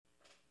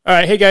All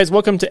right, hey guys,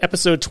 welcome to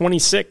episode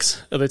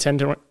 26 of the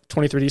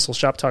 1023 Diesel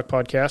Shop Talk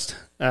podcast.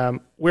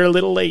 We're a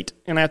little late,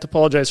 and I have to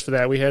apologize for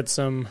that. We had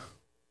some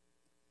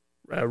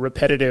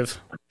repetitive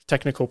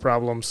technical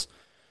problems.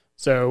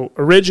 So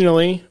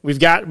originally, we've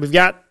got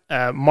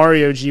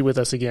Mario G with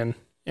us again,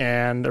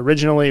 and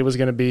originally it was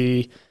going to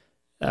be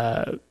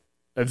a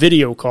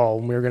video call,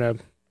 and we were going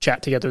to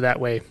chat together that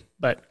way.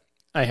 But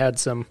I had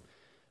some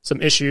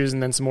issues,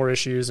 and then some more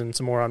issues, and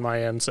some more on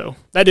my end, so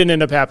that didn't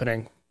end up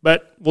happening.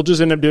 But we'll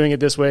just end up doing it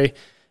this way,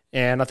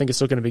 and I think it's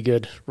still going to be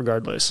good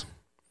regardless.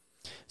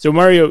 So,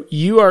 Mario,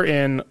 you are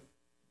in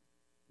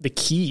the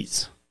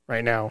Keys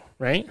right now,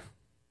 right?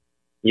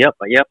 Yep,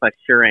 I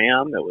sure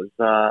am. It was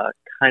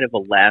kind of a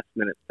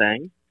last-minute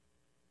thing.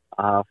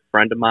 A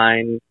friend of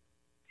mine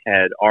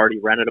had already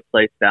rented a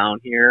place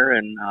down here,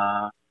 and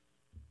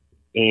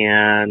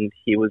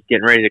he was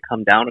getting ready to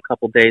come down a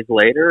couple days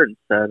later and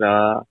said,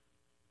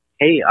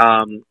 hey,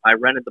 I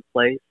rented the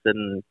place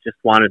and just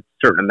wanted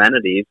certain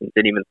amenities and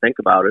didn't even think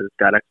about it. It's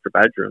got extra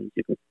bedrooms.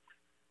 You can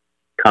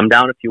come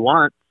down if you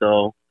want.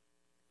 So,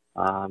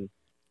 I'm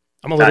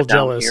a little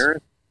jealous.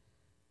 Here.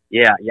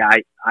 Yeah,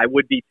 I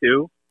would be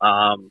too.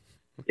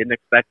 Didn't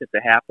expect it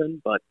to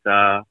happen, but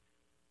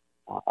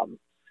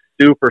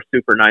super,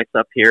 super nice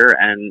up here.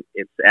 And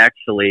it's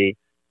actually,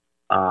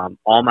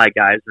 all my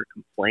guys are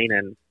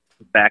complaining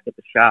back at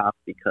the shop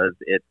because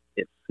it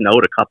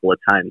snowed a couple of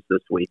times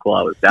this week while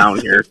I was down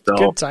here. So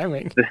good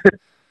timing.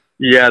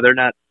 Yeah, they're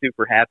not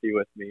super happy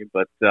with me,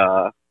 but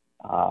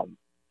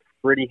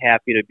pretty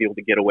happy to be able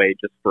to get away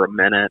just for a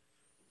minute.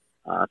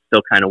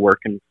 Still kind of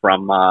working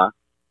from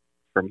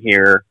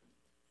here.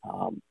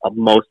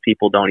 Most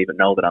people don't even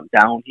know that I'm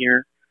down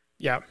here.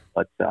 Yeah,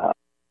 but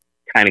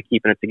kind of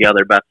keeping it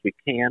together best we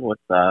can with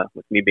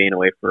me being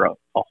away for a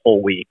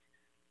whole week.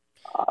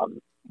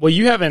 Well,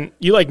 you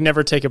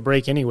never take a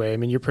break anyway. I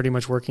mean, you're pretty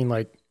much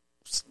working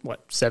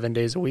 7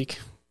 days a week,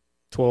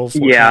 12.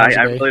 Yeah,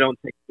 I really don't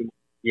take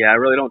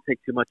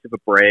too much of a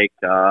break.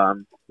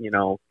 There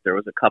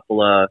was a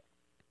couple of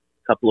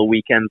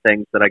weekend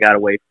things that I got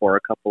away for,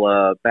 a couple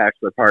of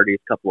bachelor parties,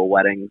 a couple of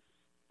weddings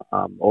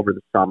over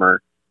the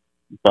summer.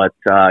 But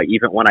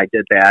even when I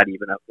did that,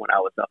 even when I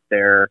was up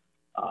there,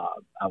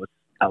 I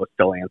was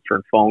still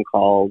answering phone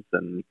calls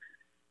and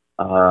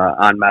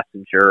on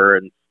Messenger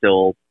and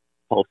still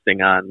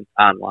posting online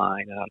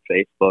and on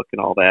Facebook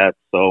and all that.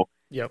 So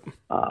yep.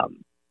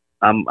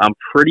 I'm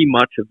pretty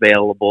much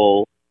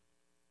available,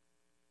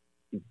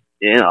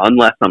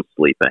 unless I'm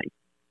sleeping.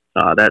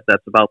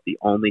 That's about the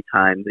only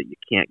time that you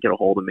can't get a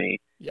hold of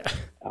me. Yeah.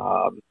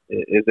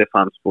 Is if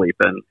I'm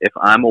sleeping. If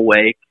I'm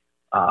awake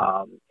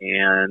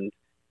and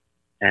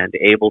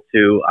able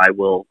to, I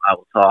will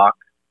talk.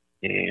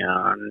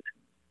 And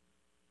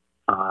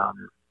I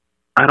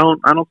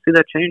don't see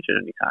that changing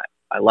anytime.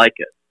 I like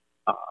it.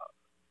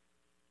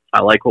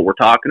 I like what we're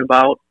talking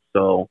about,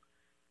 so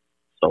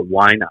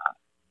why not?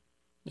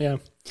 Yeah.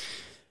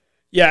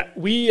 Yeah,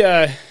 we,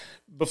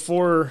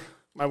 before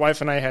my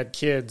wife and I had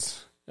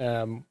kids,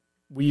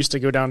 we used to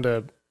go down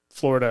to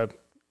Florida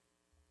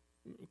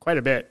quite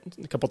a bit,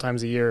 a couple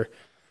times a year.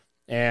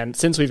 And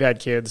since we've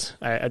had kids,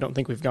 I don't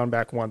think we've gone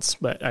back once,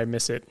 but I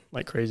miss it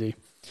like crazy.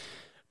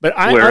 But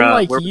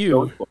unlike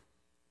you,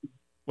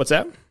 what's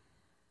that?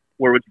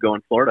 Where would you go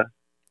in Florida?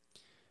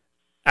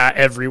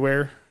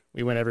 Everywhere.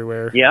 We went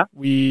everywhere. Yeah?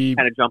 We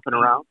kind of jumping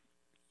around?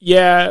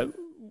 Yeah.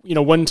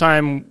 One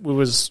time it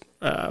was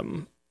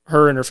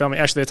her and her family.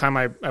 Actually, the time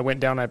I went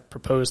down, I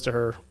proposed to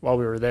her while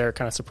we were there,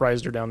 kind of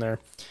surprised her down there.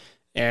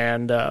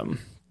 And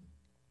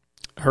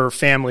her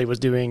family was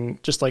doing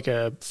just like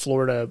a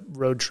Florida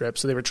road trip,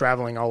 so they were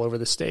traveling all over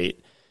the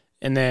state.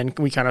 And then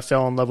we kind of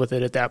fell in love with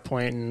it at that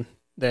point, and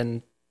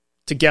then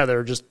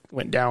together just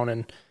went down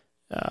and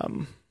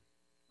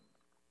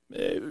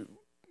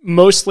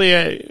mostly,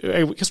 I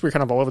guess we were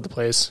kind of all over the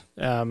place.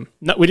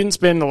 We didn't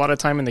spend a lot of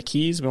time in the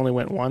Keys. We only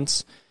went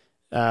once.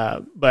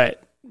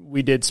 But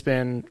we did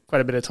spend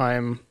quite a bit of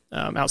time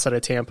outside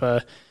of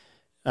Tampa.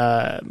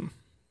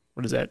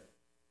 What is that?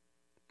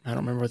 I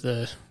don't remember what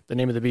the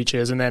name of the beach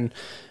is. And then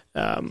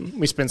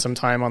we spent some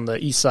time on the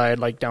east side,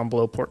 like down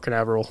below Port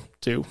Canaveral,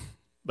 too.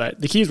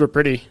 But the Keys were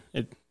pretty.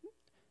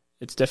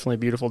 It's definitely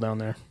beautiful down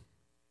there.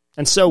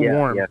 And so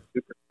warm. Yeah,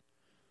 super.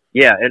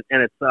 Yeah,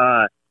 and it's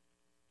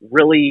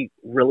really,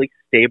 really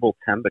stable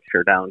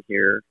temperature down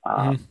here.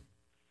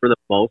 For the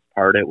most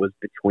part, it was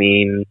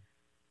between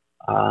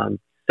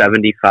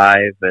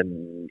 75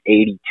 and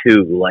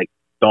 82, like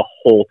the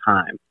whole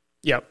time.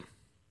 Yep.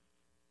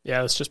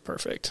 Yeah, it's just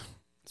perfect.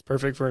 It's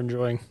perfect for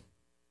enjoying.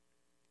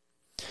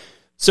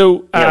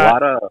 So a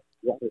lot of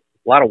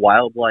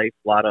wildlife,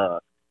 a lot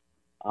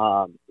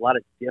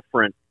of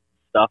different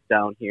stuff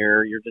down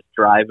here. You're just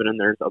driving and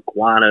there's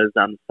iguanas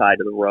on the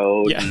side of the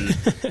road. Yeah. And,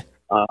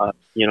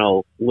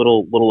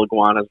 little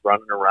iguanas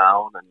running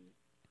around and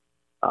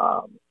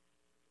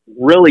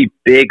really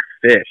big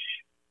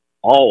fish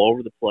all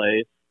over the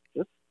place.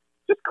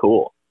 Just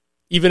cool.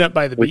 Even up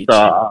by the beach?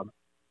 Or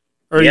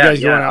are you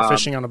guys going out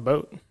fishing on a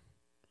boat?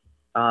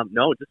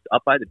 No, just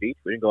up by the beach.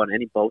 We didn't go on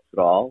any boats at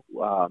all.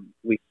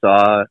 We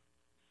saw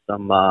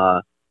some,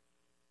 oh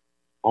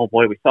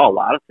boy, we saw a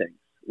lot of things.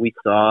 We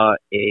saw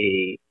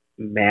a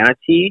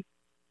manatee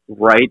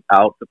right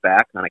out the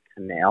back on a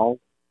canal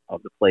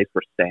of the place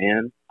we're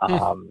staying.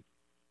 Saw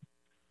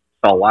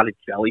a lot of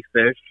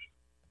jellyfish.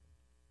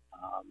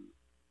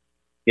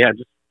 Yeah,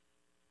 just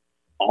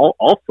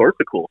all sorts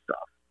of cool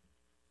stuff.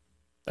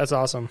 That's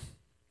awesome.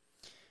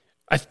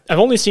 I've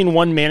only seen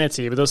one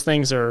manatee, but those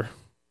things they're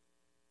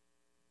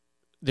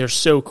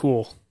so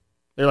cool.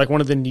 They're like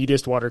one of the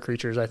neatest water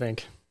creatures, I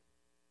think.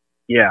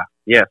 Yeah,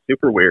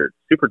 super weird,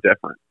 super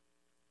different.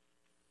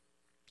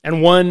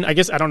 And one, I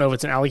guess, I don't know if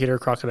it's an alligator or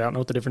crocodile, I don't know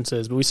what the difference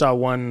is, but we saw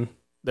one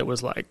that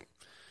was like,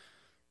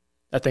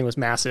 that thing was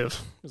massive.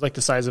 It was like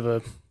the size of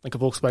a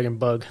Volkswagen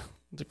Bug.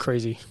 It's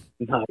crazy.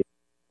 Nice.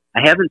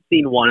 I haven't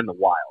seen one in the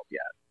wild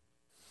yet.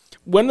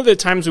 One of the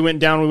times we went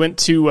down, we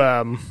went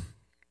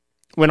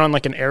on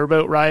like an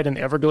airboat ride in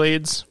the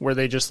Everglades where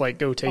they just like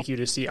go take you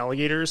to see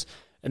alligators.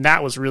 And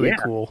that was really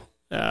cool.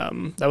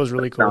 That was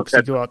really cool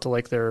because you go out to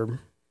like their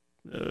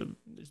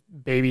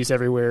babies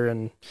everywhere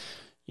and,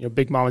 you know,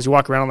 big mamas. You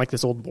walk around on like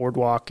this old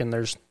boardwalk and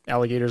there's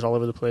alligators all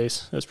over the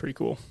place. It was pretty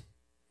cool.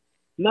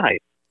 Nice.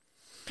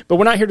 But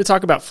we're not here to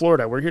talk about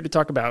Florida. We're here to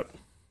talk about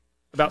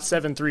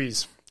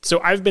 7.3s. So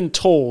I've been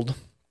told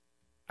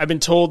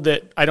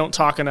that I don't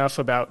talk enough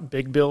about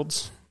big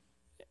builds.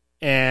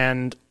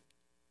 And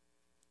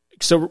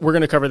so we're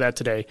going to cover that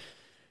today.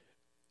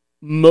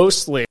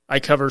 Mostly I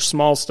cover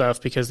small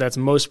stuff because that's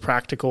most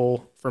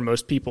practical for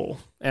most people.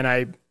 And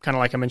I kind of,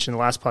 like I mentioned in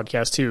the last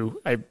podcast too,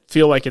 I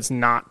feel like it's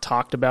not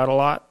talked about a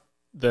lot.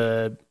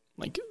 The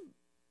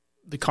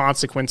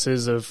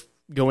consequences of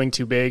going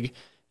too big,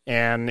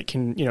 and it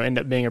can, you know, end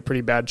up being a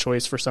pretty bad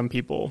choice for some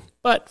people.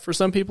 But for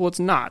some people it's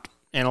not.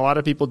 And a lot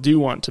of people do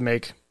want to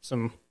make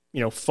some,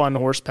 you know, fun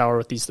horsepower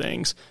with these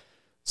things.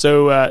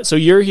 So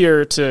you're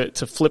here to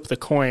flip the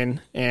coin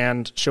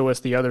and show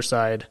us the other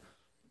side.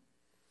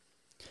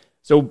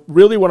 So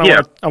really what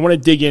I want to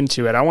dig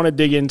into it. I want to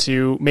dig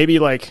into maybe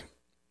like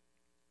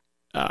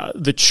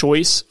the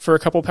choice for a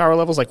couple power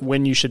levels, like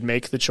when you should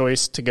make the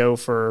choice to go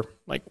for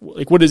like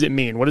what does it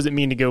mean? What does it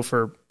mean to go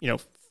for, you know,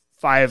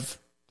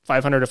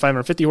 500 to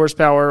 550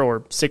 horsepower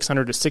or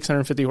 600 to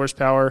 650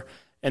 horsepower?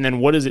 And then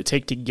what does it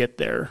take to get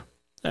there?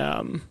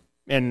 And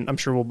I'm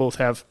sure we'll both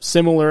have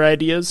similar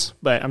ideas,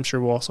 but I'm sure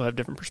we'll also have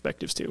different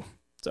perspectives too.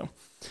 So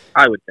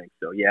I would think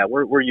so. Yeah,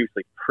 we're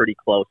usually pretty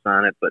close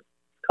on it, but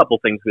a couple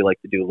things we like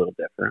to do a little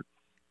different.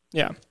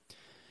 Yeah.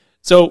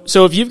 So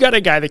if you've got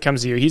a guy that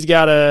comes to you, he's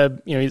got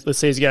let's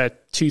say he's got a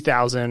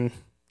 2000,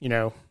 you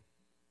know,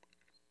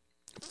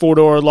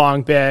 4-door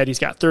long bed. He's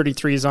got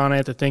 33s on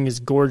it. The thing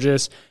is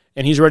gorgeous,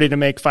 and he's ready to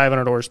make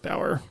 500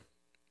 horsepower.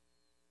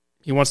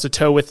 He wants to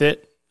tow with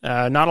it.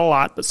 Not a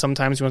lot, but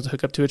sometimes he wants to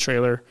hook up to a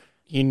trailer.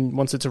 He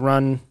wants it to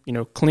run, you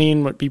know,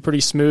 clean, be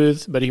pretty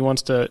smooth, but he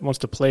wants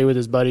to play with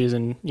his buddies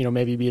and, you know,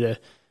 maybe beat a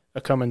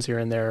Cummins here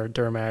and there, or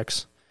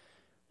Duramax.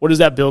 What does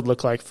that build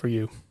look like for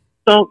you?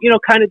 So, you know,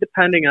 kind of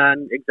depending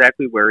on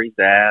exactly where he's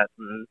at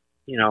and,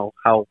 you know,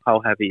 how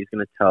heavy he's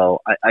going to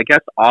tow. I guess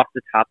off the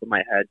top of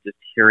my head, just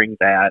hearing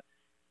that,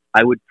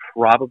 I would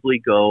probably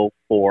go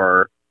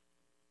for,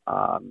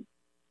 I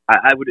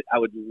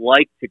would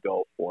like to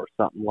go for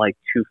something like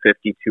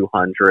 250,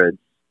 200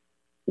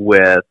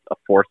 with a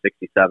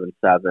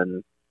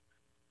 467.7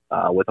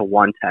 with a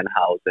 110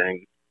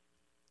 housing.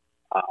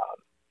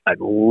 I'd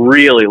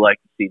really like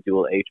to see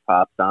dual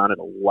H-pops on it.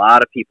 A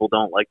lot of people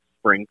don't like the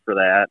spring for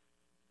that.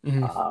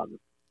 Mm-hmm.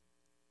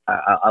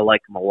 I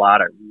like them a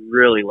lot. I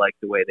really like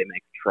the way they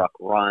make the truck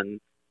run.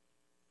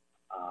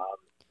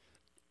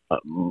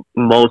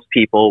 Most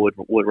people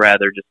would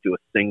rather just do a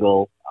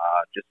single,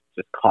 just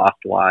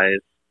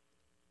cost-wise,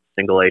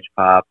 single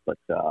H-pop, but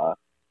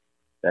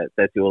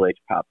that dual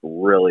H-pop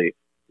really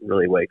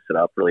wakes it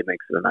up, really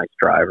makes it a nice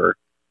driver,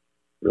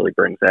 really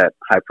brings that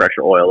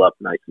high-pressure oil up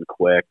nice and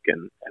quick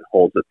and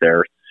holds it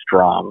there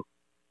strong.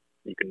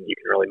 You can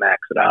really max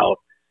it out.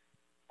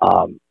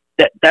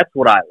 That's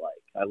what I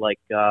like.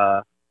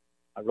 I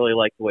really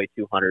like the way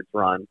 200s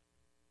run.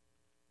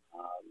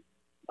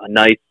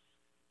 A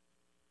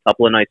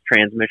couple of nice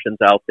transmissions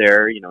out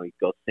there. You know, you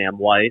go Sam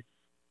Weiss,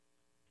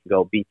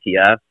 go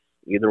BTS.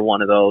 Either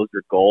one of those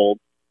are gold.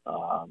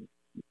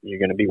 You're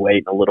going to be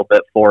waiting a little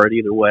bit for it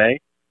either way,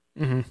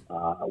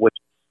 which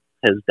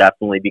has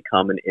definitely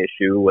become an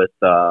issue with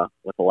a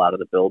lot of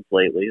the builds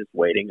lately. Is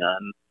waiting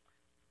on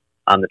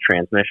the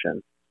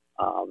transmission.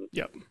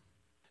 Yep.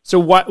 So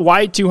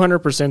why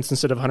 200%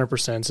 instead of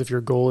 100% if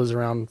your goal is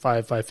around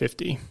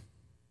 550?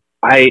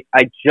 I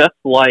just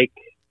like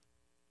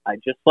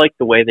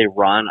the way they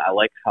run. I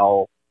like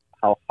how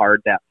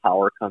hard that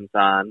power comes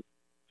on.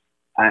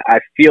 I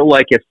feel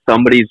like if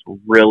somebody's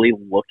really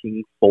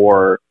looking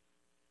for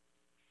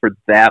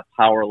that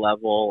power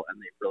level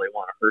and they really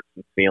want to hurt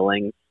some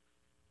feelings,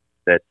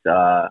 that's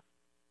the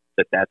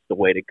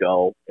way to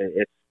go.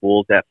 It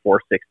spools that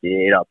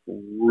 468 up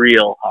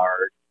real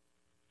hard.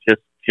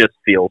 Just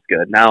feels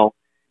good. Now,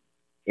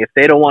 if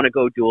they don't want to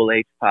go dual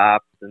H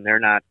pops and they're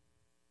not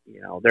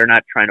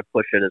trying to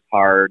push it as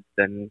hard,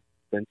 then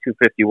then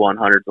 250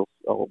 100s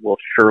will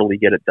surely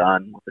get it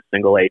done with a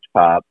single H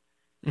pop,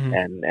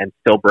 and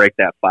still break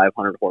that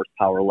 500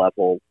 horsepower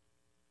level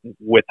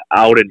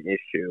without an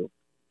issue.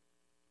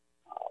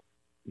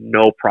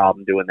 No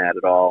problem doing that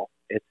at all.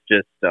 It's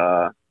just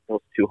those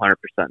 200%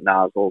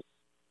 nozzles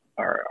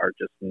are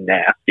just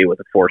nasty with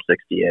a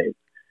 468.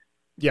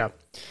 Yeah.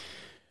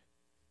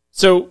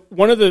 So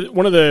one of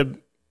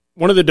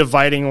the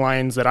dividing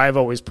lines that I've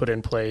always put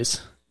in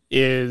place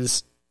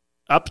is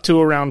up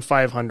to around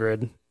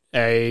 500,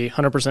 a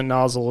 100%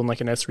 nozzle in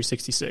like an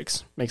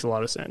S366 makes a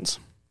lot of sense.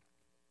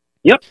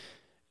 Yep.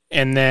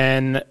 And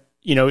then,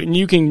 and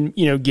you can,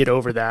 get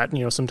over that.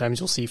 Sometimes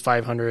you'll see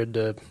 500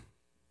 to,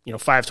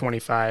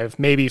 525,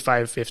 maybe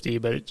 550,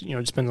 but it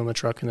depends on the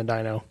truck and the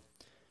dyno.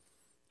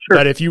 Sure.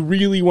 But if you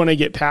really want to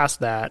get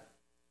past that,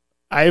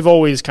 I've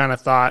always kind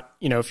of thought,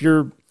 if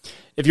you're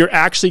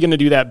actually going to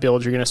do that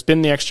build, you're going to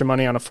spend the extra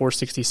money on a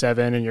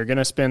 467 and you're going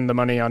to spend the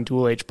money on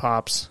dual H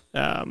pops.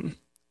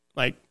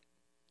 Like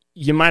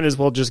you might as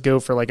well just go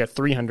for like a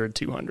 300,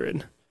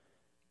 200.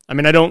 I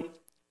mean, I know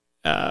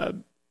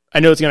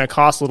it's going to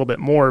cost a little bit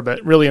more,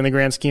 but really in the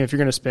grand scheme, if you're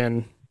going to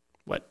spend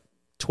what,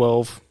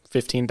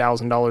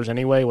 $15,000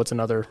 anyway, what's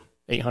another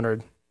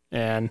 800?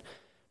 And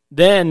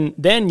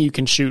then you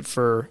can shoot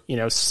for,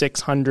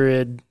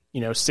 600,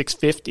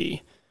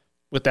 650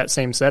 with that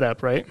same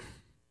setup, right?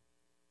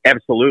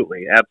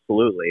 Absolutely.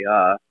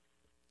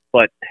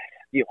 But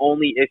the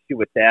only issue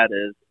with that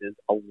is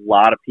a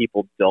lot of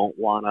people don't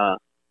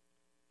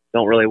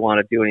really want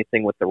to do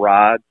anything with the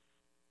rods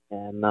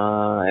and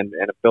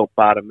a built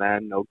bottom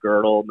end, no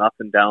girdle,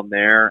 nothing down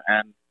there,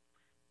 and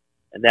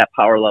that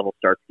power level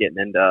starts getting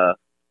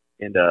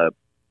into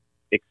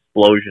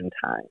explosion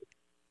time.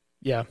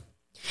 Yeah.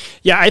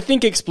 Yeah, I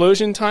think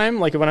explosion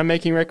time, like when I'm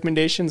making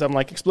recommendations, I'm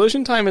like,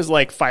 explosion time is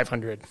like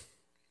 500.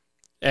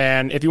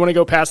 And if you want to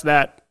go past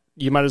that,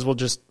 you might as well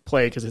just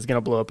play because it's going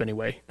to blow up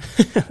anyway.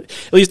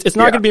 At least it's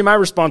not going to be my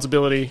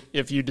responsibility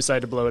if you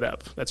decide to blow it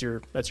up. That's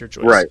your choice.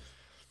 Right.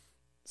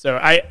 So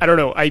I don't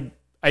know.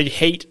 I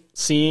hate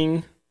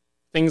seeing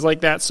things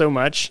like that so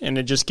much, and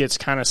it just gets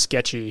kind of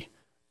sketchy.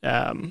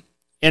 And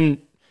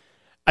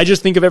I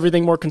just think of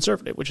everything more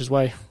conservative, which is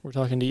why we're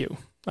talking to you.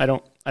 I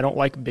don't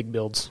like big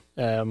builds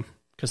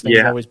because things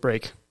always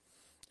break,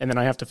 and then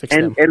I have to fix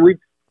them. And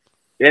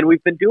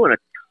we've been doing a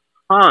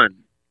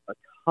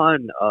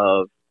ton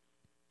of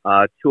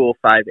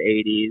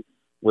 205/80s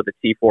with a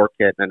T4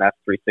 kit and an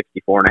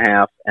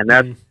S364.5, and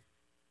that's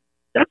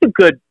a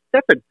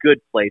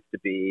good place to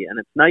be, and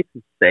it's nice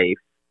and safe.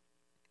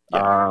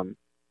 Yeah.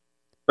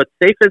 But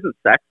safe isn't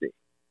sexy,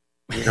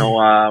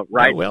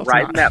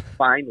 riding that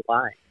fine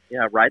line.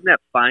 Yeah, riding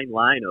that fine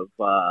line of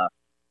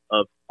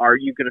are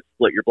you going to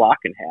split your block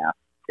in half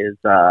is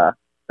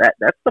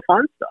that's the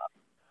fun stuff.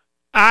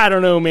 I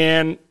don't know,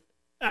 man.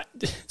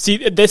 See,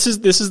 this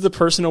is the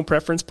personal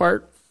preference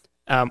part.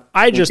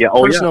 I just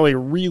personally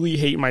really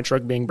hate my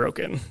truck being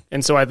broken,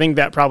 and so I think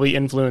that probably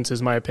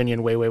influences my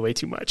opinion way, way, way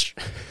too much.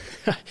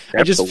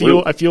 I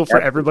feel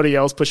for everybody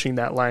else pushing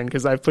that line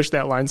because I've pushed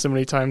that line so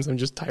many times. I'm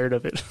just tired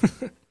of it.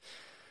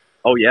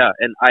 Oh yeah,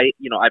 and I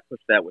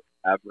push that with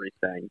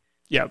everything.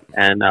 Yep.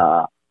 And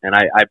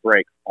I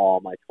break all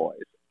my toys.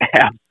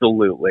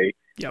 Absolutely.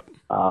 Yep.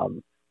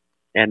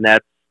 And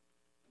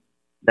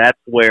that's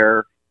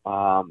where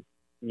a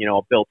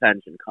built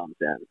engine comes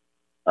in.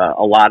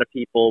 A lot of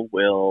people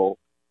they'll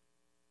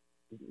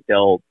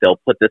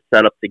put this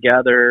setup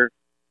together.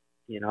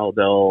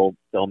 They'll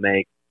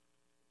make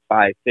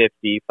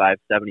 550,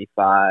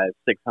 575,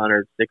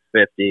 600,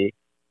 650,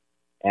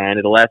 and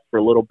it'll last for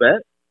a little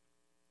bit,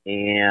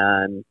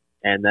 and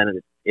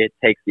then it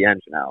takes the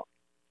engine out.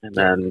 And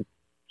then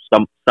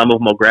some of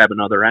them will grab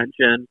another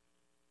engine,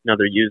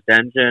 another used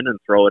engine, and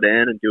throw it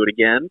in and do it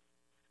again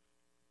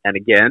and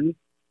again.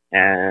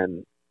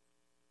 And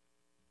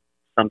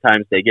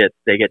sometimes they get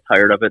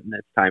tired of it, and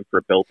it's time for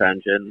a built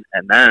engine.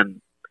 And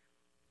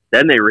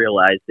then they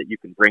realize that you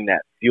can bring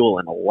that fuel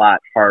in a lot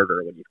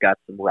harder when you've got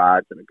some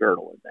rods and a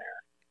girdle in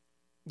there.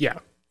 Yeah.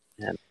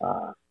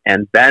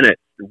 And then it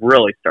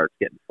really starts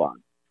getting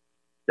fun.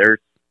 There's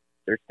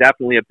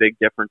definitely a big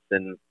difference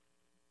in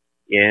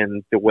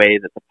the way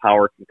that the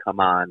power can come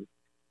on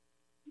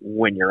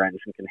when your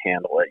engine can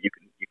handle it. You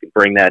can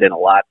bring that in a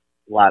lot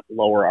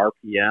lower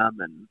RPM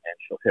and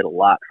she'll hit a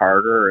lot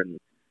harder, and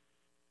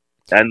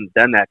then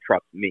that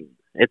truck's mean.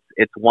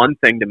 It's one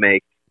thing to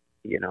make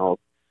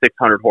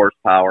 600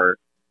 horsepower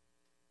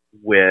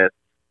with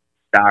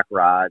stock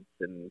rods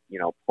and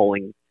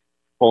pulling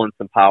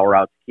some power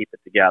out to keep it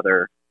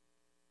together,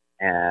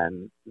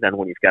 and then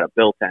when you've got a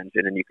built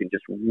engine and you can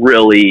just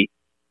really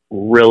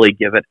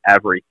give it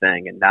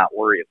everything and not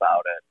worry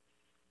about it,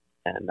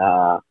 and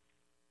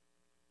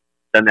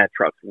then that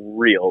truck's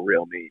real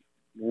mean,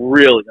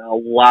 really a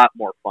lot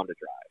more fun to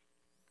drive.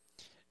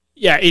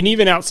 Yeah, and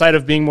even outside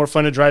of being more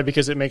fun to drive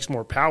because it makes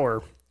more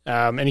power,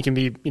 and it can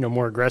be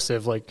more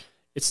aggressive. Like,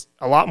 it's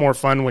a lot more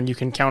fun when you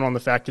can count on the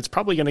fact it's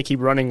probably going to keep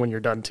running when you're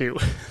done too.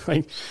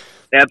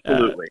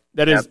 Absolutely,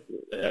 that is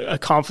a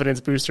confidence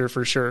booster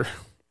for sure.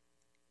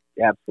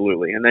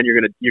 absolutely. And then you're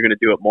gonna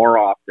do it more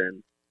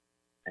often.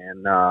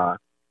 And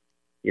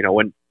you know,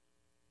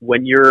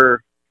 when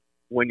you're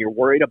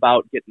worried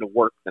about getting to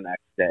work the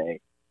next day,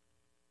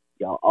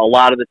 you know, a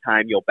lot of the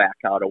time you'll back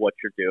out of what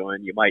you're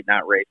doing. You might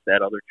not race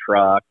that other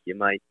truck. You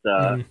might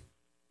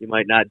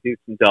not do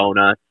some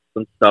donuts,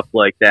 some stuff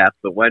like that.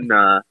 But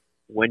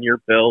when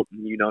you're built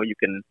and you know you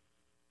can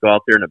go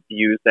out there and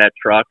abuse that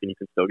truck and you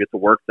can still get to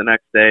work the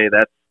next day,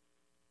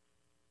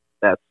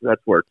 that's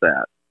where it's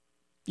at.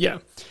 Yeah,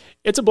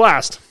 it's a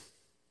blast.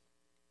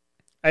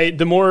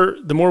 The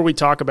more we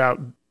talk about,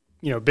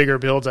 you know, bigger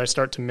builds, I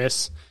start to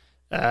miss.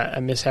 I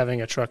miss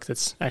having a truck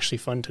that's actually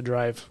fun to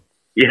drive.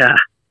 Yeah.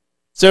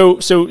 So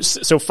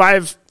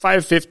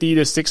 550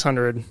 to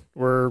 600.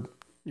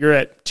 You're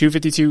at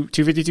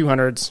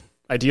 25200s.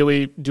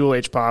 Ideally, dual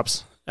H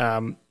pops.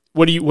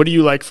 What do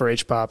you like for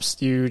H pops?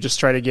 Do you just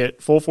try to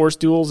get full force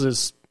duals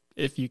as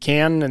if you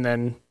can, and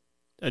then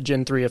a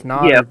Gen 3 if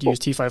not? Yeah, or do you use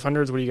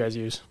T500s? What do you guys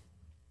use?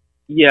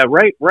 Yeah,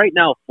 right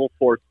now full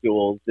force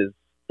duals is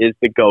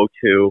the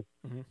go-to.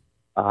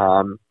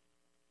 Mm-hmm.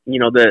 You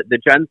know, the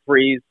Gen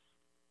 3s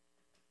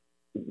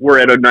were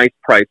at a nice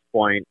price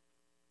point,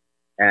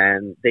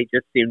 and they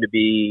just seem to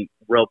be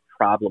real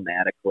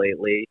problematic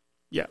lately.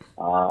 Yeah.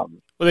 Well,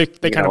 they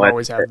kind of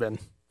always have been.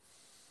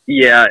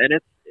 Yeah, and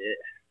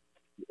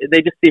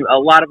they just seem, a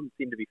lot of them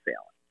seem to be failing.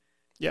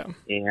 Yeah.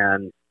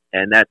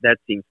 And that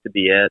seems to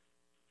be it.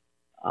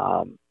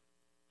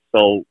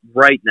 So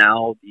right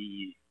now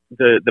the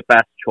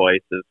best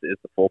choice is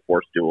the full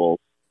force duals.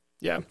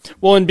 Yeah.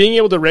 Well, and being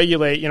able to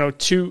regulate, you know,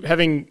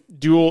 having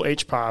dual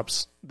H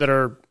pops that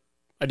are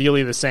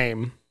ideally the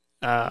same,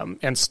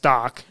 and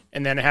stock,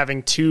 and then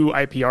having two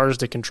IPRs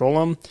to control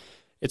them,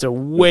 it's a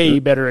way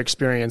better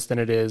experience than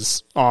it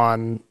is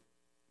on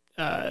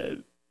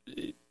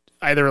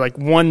either like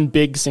one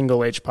big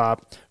single H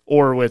pop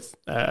or with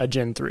a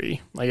Gen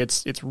 3. Like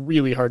it's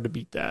really hard to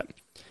beat that.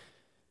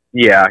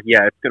 Yeah,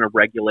 it's going to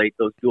regulate.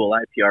 Those dual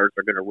IPRs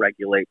are going to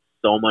regulate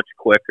so much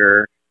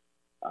quicker.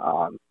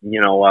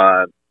 You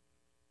know,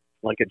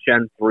 like a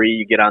Gen 3,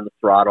 you get on the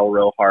throttle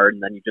real hard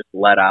and then you just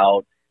let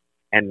out,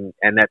 and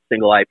that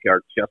single IPR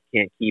just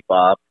can't keep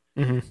up.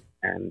 Mm-hmm.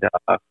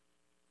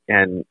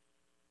 And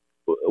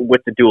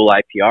with the dual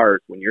IPRs,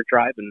 when you're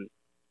driving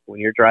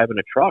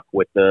a truck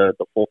with the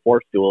full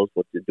force duals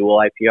with the dual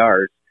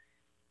IPRs,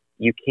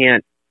 you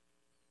can't.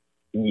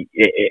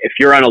 If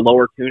you're on a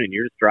lower tune and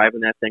you're just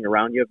driving that thing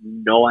around, you have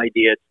no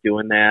idea it's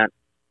doing that.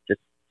 Just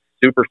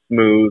super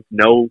smooth,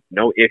 no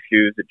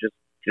issues. It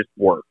just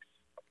works.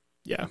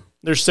 Yeah,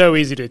 they're so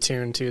easy to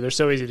tune too. They're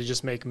so easy to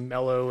just make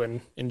mellow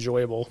and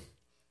enjoyable.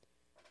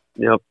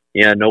 Yep.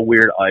 Yeah, no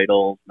weird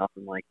idles,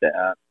 nothing like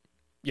that.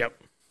 Yep.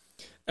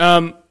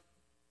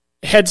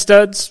 Head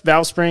studs,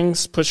 valve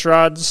springs, push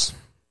rods.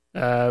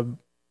 Where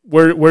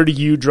do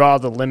you draw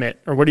the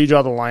limit, or where do you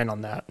draw the line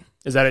on that?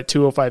 Is that at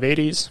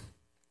 205/80s?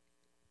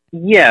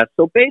 Yeah.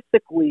 So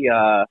basically,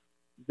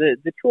 the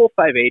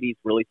 205/80s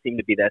really seem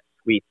to be that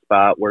sweet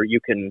spot where you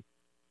can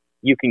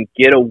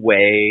get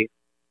away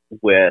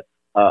with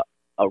a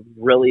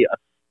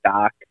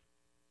stock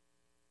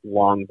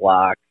long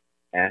block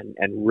and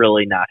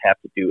really not have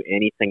to do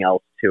anything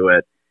else to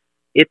it.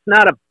 It's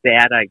not a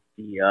bad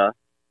idea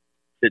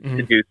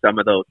to do some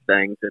of those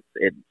things.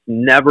 It's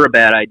never a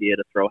bad idea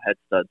to throw head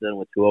studs in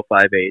with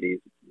 205/80s.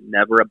 It's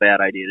never a bad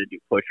idea to do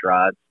push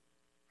rods.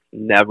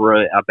 Never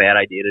a bad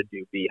idea to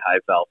do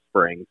beehive valve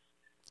springs.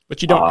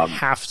 But you don't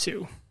have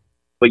to.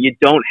 But you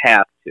don't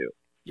have to,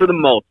 yeah. For the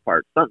most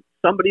part.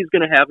 Somebody's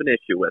going to have an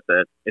issue with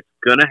it. It's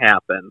going to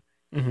happen.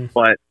 Mm-hmm.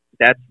 But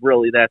that's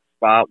really that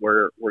spot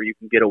where you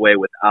can get away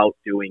without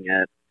doing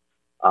it.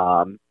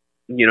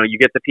 You know, you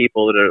get the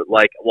people that are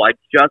like, well,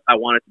 I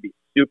want it to be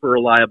super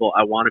reliable.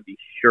 I want to be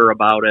sure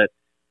about it.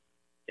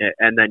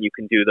 And then you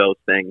can do those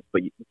things,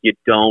 but you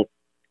don't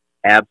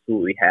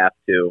absolutely have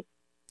to.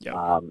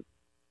 Yeah.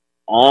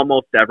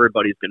 Almost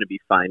everybody's going to be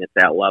fine at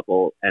that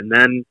level. And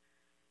then,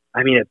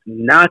 I mean, it's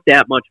not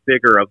that much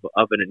bigger of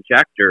an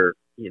injector,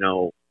 you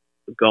know,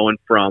 going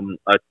from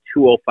a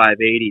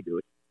 205/80 to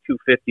a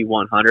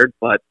 250/100.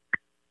 But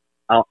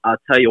I'll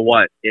tell you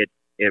what, it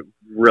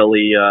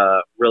really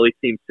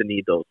seems to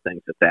need those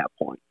things at that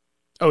point.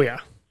 Oh yeah.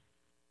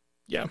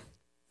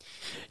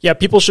 Yeah,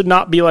 people should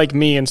not be like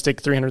me and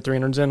stick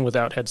 300s in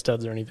without head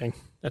studs or anything.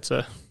 It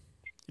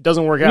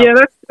doesn't work out. Yeah,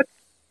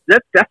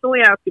 that's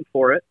definitely asking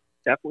for it.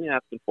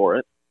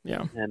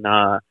 Yeah.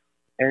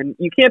 And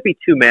you can't be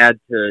too mad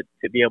to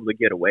be able to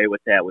get away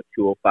with that with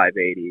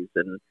 205/80s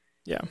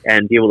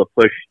and be able to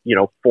push, you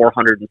know,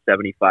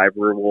 475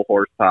 rear wheel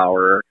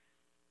horsepower,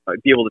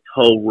 be able to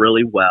tow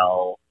really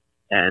well,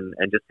 and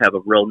just have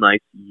a real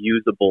nice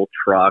usable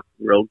truck,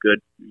 real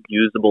good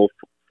usable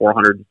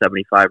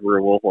 475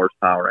 rear wheel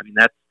horsepower. I mean,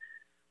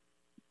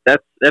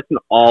 that's an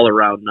all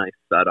around nice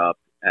setup,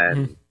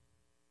 and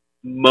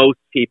most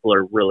people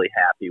are really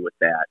happy with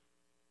that.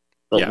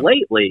 But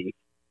lately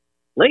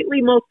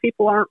most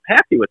people aren't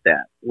happy with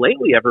that.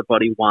 Lately,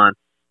 everybody wants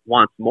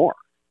more.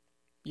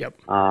 Yep.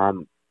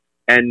 And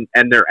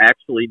they're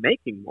actually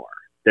making more.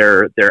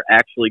 They're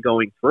actually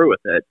going through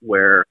with it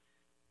where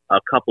a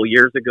couple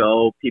years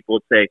ago, people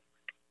would say,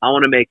 I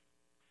want to make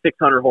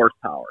 600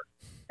 horsepower.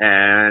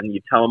 And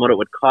you tell them what it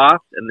would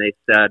cost, and they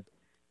said,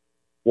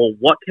 well,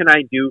 what can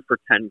I do for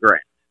 10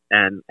 grand?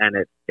 And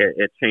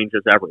it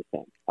changes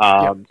everything.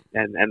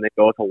 And they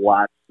go with a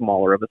lot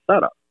smaller of a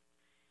setup.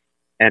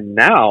 And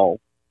now,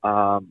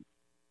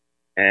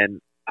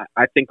 and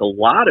I think a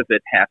lot of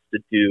it has to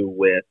do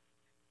with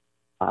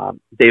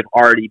they've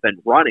already been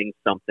running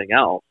something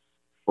else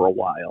for a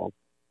while.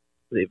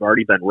 They've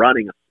already been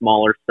running a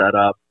smaller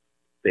setup.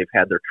 They've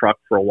had their truck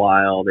for a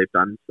while. They've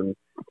done some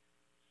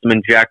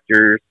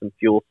injectors, some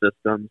fuel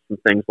systems, some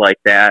things like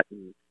that.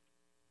 And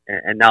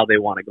now they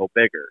want to go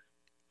bigger.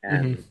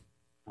 And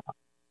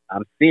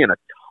I'm seeing a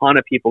ton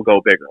of people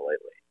go bigger lately.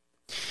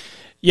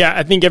 Yeah,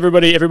 I think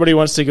everybody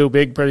wants to go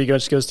big pretty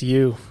much goes to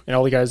you. And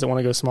all the guys that want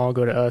to go small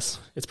go to us.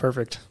 It's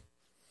perfect.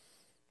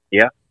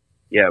 Yeah.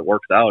 Yeah, it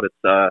works out.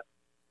 It's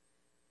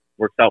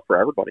works out for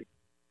everybody.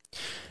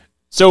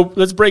 So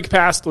let's break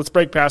past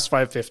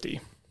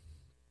 550.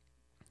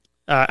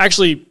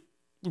 Actually,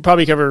 we'll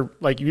probably cover,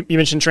 like you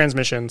mentioned,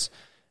 transmissions.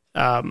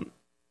 I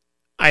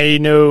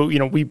know,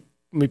 we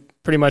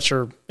pretty much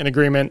are in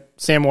agreement.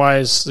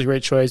 Samwise is a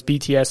great choice.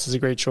 BTS is a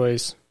great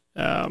choice.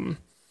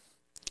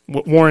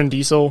 Warren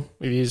Diesel,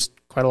 we've used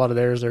quite a lot of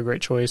theirs. They're a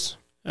great choice.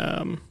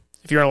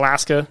 If you're in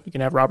Alaska, you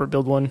can have Robert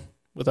build one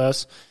with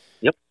us.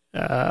 Yep.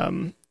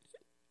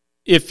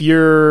 If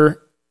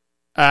you're,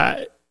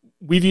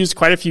 we've used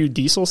quite a few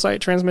diesel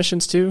site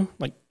transmissions too,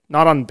 like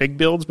not on big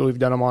builds, but we've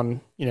done them on,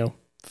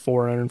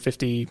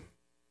 450,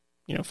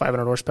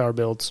 500 horsepower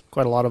builds,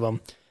 quite a lot of them.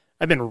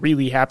 I've been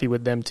really happy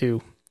with them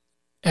too.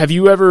 Have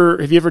you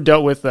ever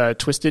dealt with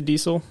Twisted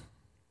Diesel?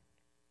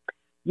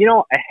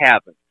 I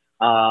haven't.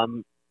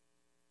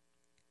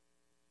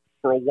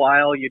 For a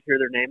while, you'd hear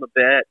their name a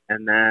bit,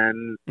 and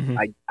then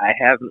I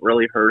haven't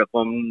really heard of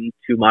them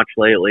too much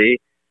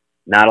lately.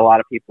 Not a lot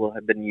of people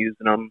have been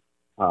using them,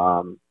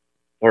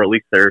 or at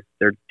least they're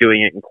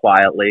doing it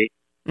quietly.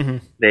 They've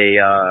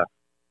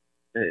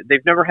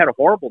never had a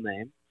horrible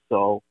name,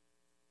 so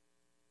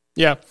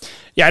yeah.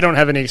 I don't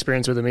have any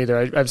experience with them either.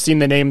 I've seen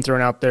the name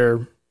thrown out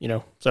there,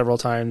 several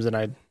times, and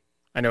I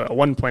know at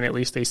one point at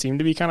least they seemed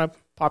to be kind of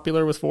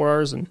popular with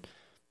 4Rs, and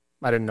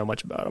I didn't know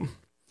much about them.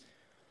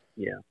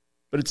 Yeah.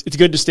 But it's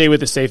good to stay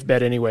with a safe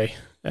bet anyway.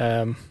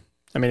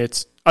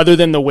 It's other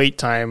than the wait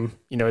time,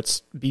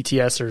 it's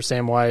BTS or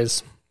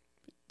Samwise.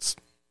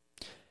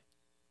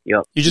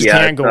 You just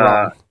can't go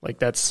wrong. Like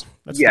that's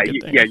yeah, the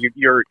good thing.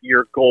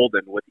 You're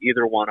golden with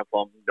either one of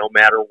them, no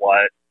matter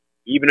what.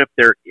 Even if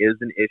there is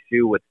an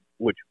issue,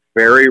 which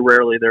very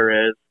rarely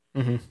there is,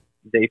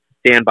 they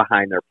stand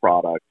behind their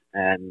product,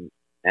 and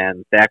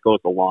that goes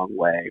a long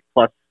way.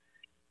 Plus,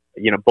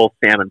 both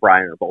Sam and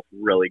Brian are both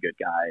really good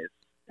guys,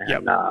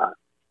 and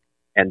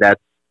and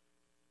that's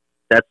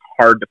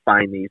hard to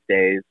find these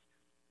days.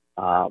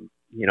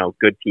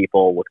 Good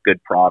people with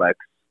good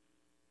products.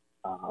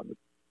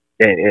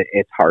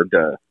 It's hard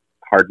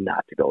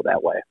not to go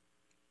that way.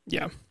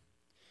 Yeah.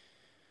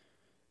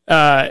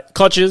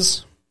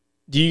 Clutches.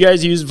 Do you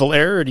guys use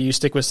Valair or do you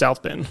stick with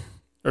South Bend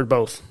or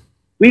both?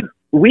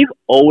 We've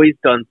always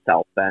done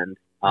South Bend.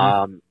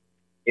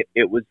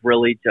 It was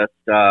really just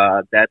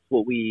that's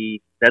what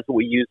we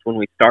used when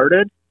we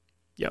started.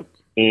 Yep.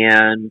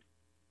 And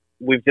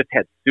we've just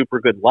had super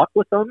good luck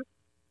with them.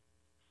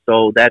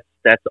 So that's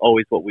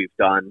always what we've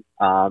done.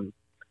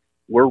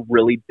 We're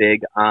really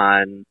big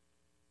on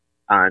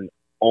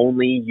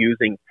only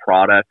using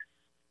products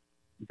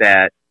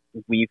that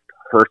we've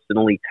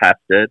personally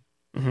tested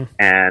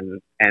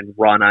and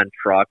run on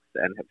trucks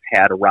and have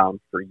had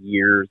around for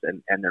years,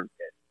 and they're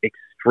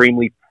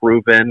extremely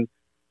proven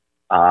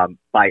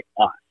by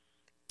us.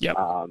 Yep.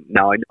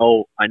 Now I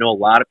know a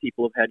lot of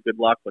people have had good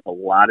luck with a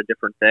lot of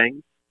different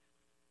things,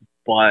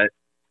 but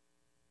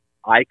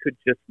I could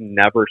just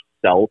never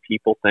sell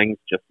people things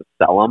just to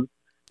sell them.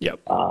 Yep.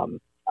 I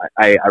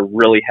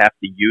really have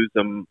to use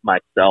them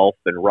myself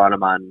and run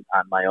them on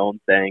my own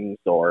things,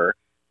 or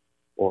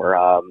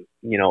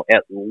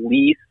at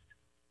least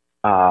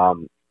a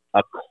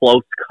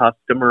close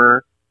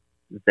customer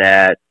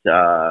that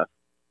that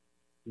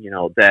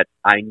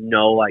I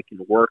know I can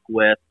work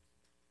with,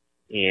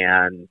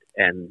 and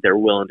they're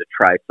willing to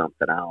try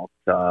something out.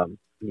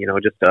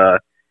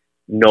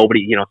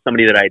 Nobody,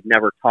 somebody that I'd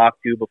never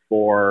talked to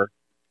before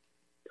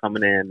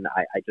coming in,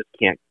 I just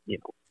can't,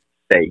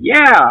 say,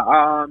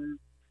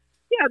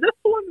 this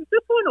one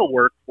will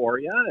work for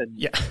you.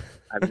 And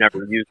I've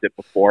never used it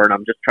before, and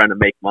I'm just trying to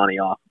make money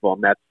off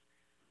of them.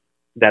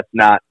 That's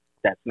not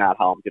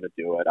how I'm going to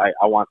do it.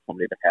 I want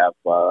somebody to have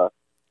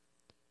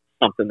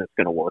something that's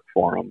going to work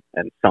for them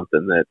and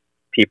something that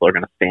people are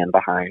going to stand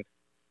behind.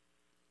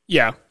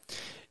 Yeah.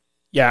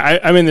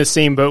 I'm in the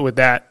same boat with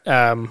that.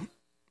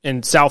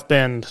 In South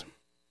Bend,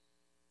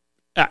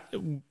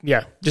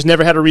 just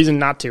never had a reason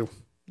not to.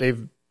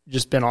 They've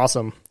just been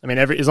awesome. I mean,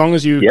 as long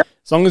as you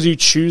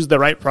choose the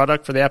right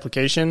product for the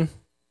application,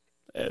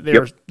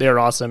 they're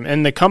awesome.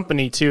 And the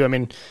company too. I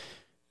mean,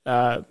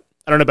 I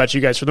don't know about you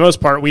guys. For the most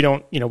part, we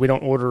don't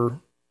order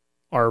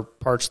our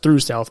parts through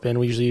South Bend.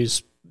 We usually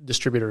use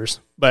distributors.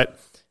 But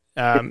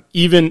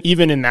even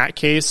in that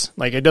case,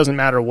 like it doesn't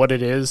matter what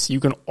it is, you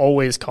can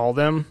always call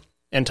them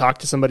and talk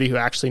to somebody who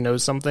actually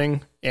knows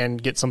something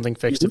and get something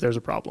fixed if there's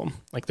a problem.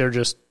 Like they're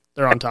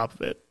on top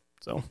of it.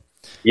 So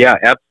yeah,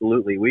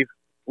 absolutely. We've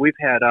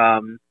had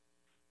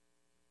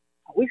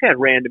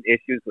random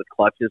issues with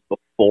clutches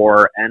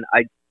before, and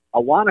I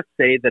want to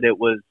say that it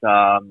was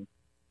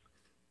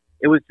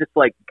just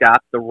like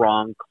got the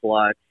wrong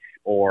clutch,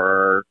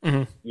 or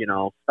you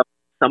know,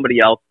 somebody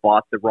else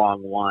bought the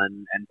wrong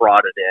one and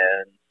brought it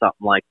in,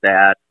 something like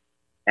that,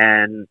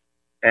 and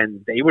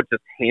they would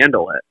just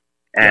handle it,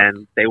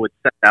 and they would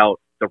send out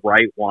the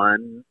right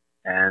one,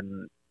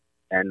 and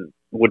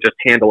would just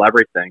handle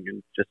everything,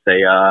 and just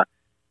say,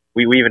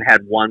 we even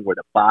had one where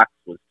the box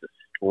was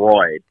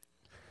destroyed.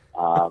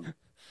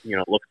 You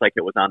know, it looks like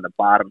it was on the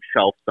bottom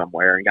shelf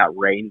somewhere and got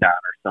rained on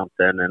or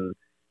something,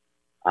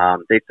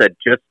 and they said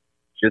just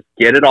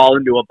get it all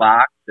into a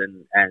box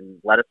and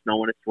let us know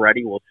when it's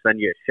ready. We'll send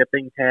you a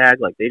shipping tag.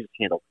 Like they just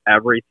handled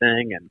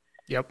everything, and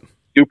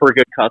super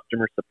good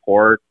customer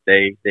support.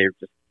 They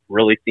just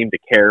really seem to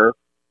care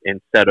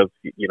instead of,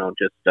 you know,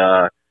 just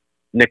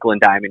nickel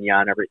and diming you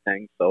on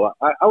everything. So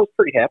I was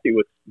pretty happy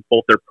with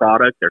both their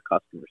product, their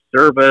customer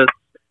service,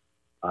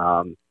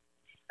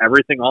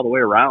 everything all the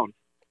way around.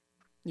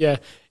 Yeah,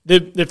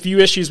 the few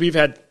issues we've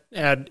had,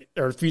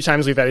 or a few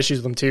times we've had issues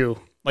with them too.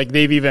 Like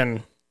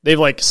they've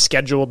like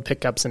scheduled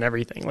pickups and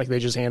everything. Like they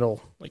just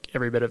handle like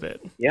every bit of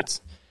it. Yeah,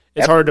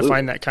 it's hard to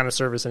find that kind of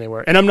service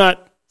anywhere. And I'm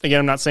not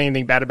saying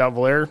anything bad about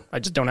Volair. I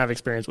just don't have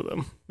experience with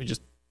them. We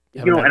just,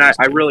 you know, and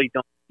I really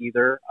don't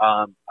either.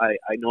 I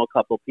know a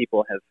couple of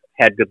people have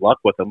had good luck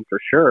with them for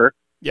sure.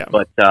 Yeah,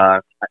 but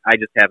I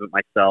just haven't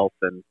myself,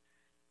 and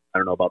I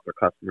don't know about their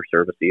customer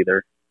service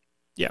either.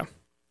 Yeah.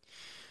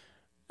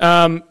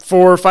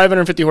 For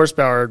 550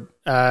 horsepower,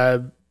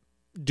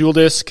 dual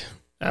disc,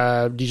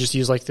 do you just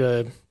use like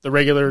the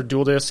regular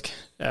dual disc,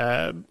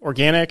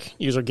 organic,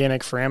 use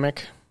organic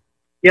ceramic?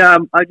 Yeah,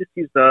 I just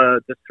use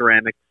the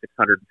ceramic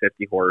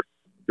 650 horse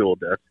dual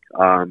disc.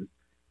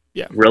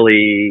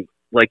 Really,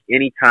 like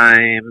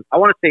anytime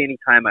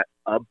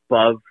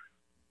above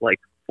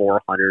like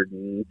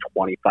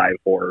 425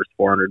 horse,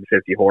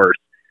 450 horse,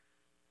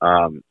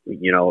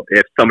 you know,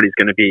 if somebody's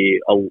going to be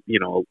a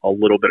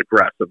little bit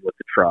aggressive with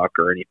the truck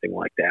or anything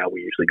like that,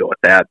 we usually go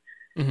with that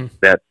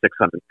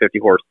 650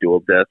 horse dual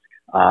disc.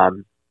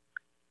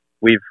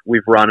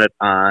 We've run it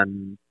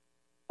on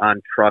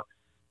trucks,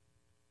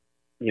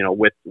 you know,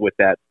 with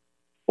that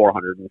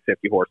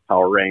 450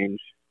 horsepower range.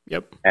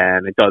 Yep,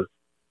 and it does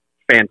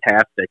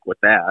fantastic with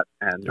that.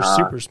 And they're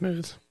super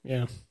smooth.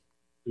 Yeah,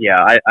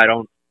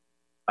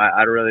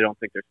 I really don't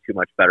think there's too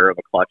much better of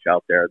a clutch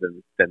out there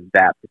than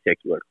that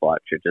particular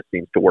clutch. It just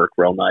seems to work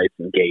real nice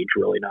and gauge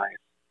really nice.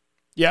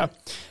 Yeah.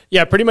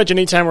 Pretty much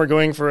anytime we're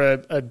going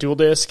for a dual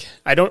disc,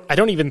 I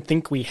don't even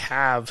think we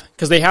have,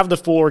 because they have the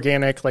full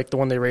organic, like the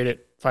one they rate at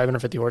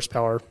 550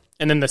 horsepower,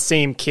 and then the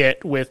same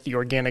kit with the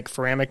organic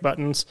ceramic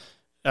buttons.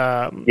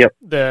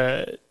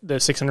 The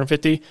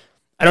 650.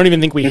 I don't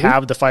even think we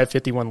have the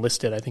 550 one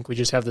listed. I think we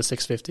just have the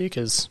 650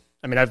 because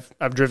I mean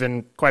I've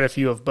driven quite a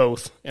few of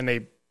both, and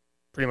they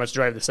pretty much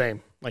drive the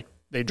same. Like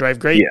they drive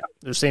great. Yeah.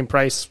 They're the same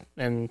price,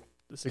 and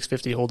the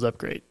 650 holds up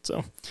great.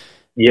 So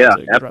yeah,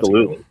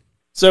 absolutely.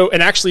 So,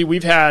 and actually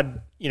we've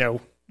had, you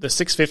know, the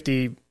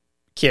 650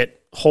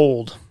 kit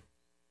hold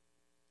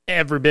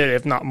every bit,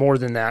 if not more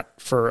than that,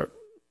 for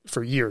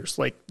years.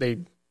 Like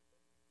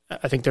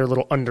I think they're a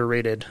little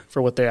underrated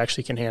for what they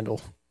actually can handle.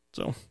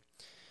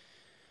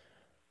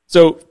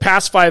 So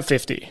past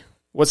 550,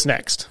 what's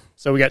next?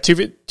 So we got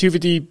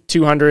 250,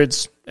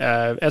 200s,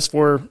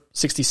 S4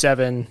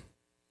 67,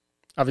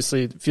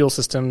 obviously the fuel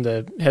system,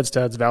 the head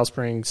studs, valve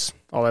springs,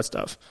 all that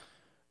stuff.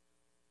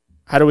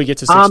 How do we get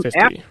to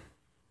 650?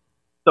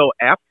 So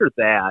after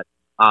that,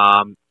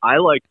 I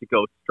like to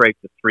go straight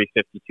to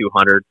 350,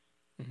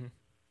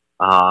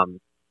 200s,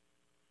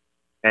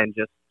 and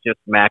just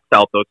max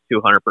out those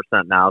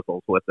 200%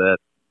 nozzles with it.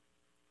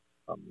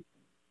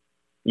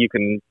 You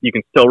can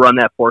still run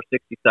that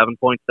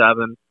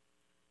 467.7.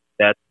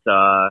 That's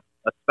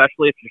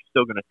especially if you're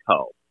still going to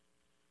tow.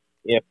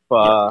 If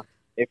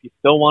you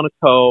still want to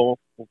tow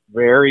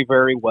very,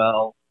 very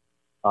well,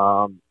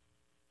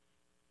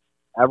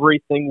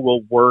 everything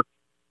will work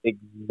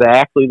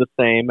exactly the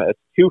same as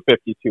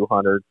 250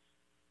 200s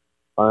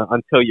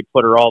until you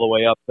put her all the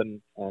way up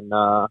and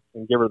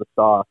give her the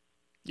sauce.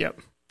 Yep.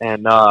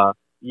 And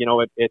you know,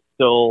 it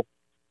still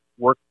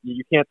works.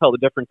 You can't tell the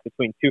difference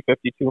between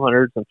 250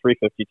 200s and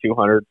 350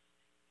 200s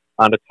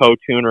on a tow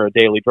tune or a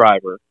daily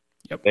driver.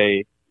 Yep.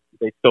 They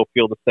still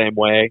feel the same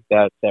way.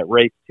 That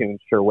race tune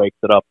sure wakes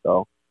it up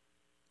though.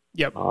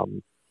 Yep.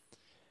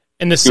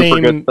 And the super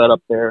same good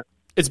setup there.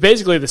 It's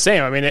basically the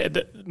same. I mean,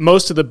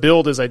 most of the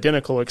build is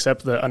identical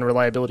except the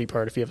unreliability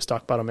part if you have a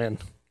stock bottom end,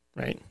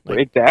 right? Like,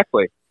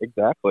 exactly.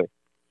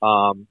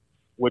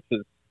 Which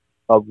is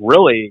a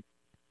really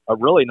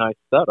nice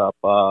setup.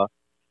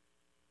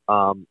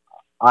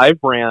 I've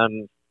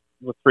ran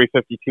the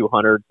 350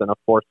 200s and a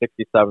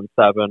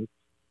 467.7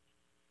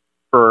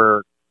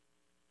 for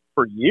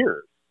for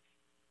years.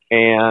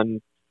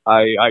 And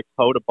I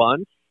towed a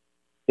bunch,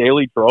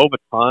 daily drove a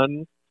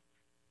ton,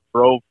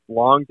 drove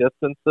long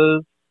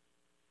distances,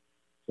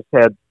 just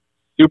had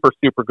super,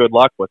 super good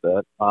luck with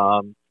it.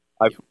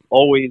 I've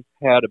always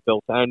had a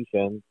built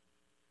engine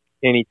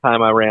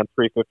anytime I ran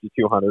 350,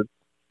 200.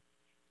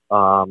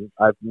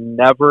 I've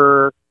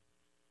never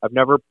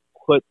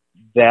put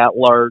that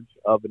large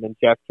of an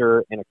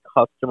injector in a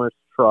customer's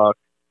truck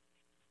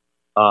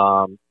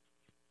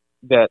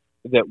that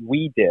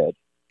we did.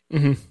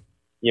 Mm-hmm.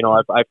 You know,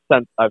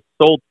 I've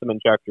sold some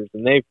injectors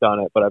and they've done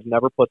it, but I've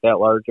never put that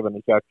large of an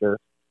injector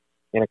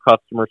in a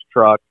customer's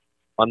truck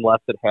unless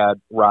it had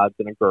rods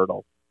and a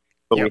girdle.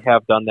 But we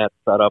have done that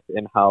setup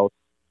in house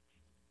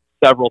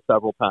several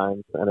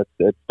times, and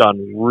it's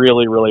done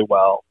really, really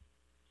well.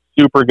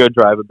 Super good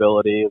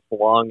drivability as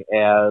long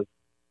as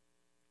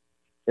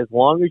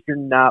you're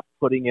not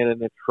putting it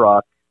in a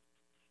truck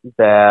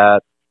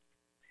that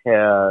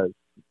has,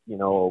 you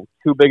know,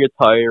 too big of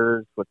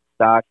tires with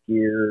stock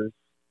gears.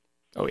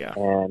 Oh yeah.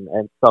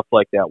 And stuff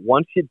like that.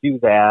 Once you do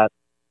that,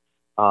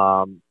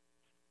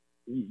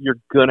 you're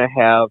gonna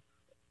have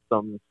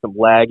some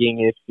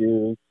lagging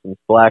issues, some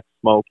black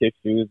smoke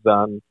issues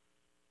on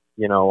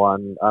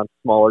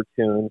smaller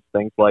tunes,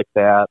 things like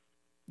that.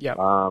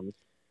 Yeah.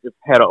 Just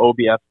had an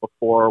OBS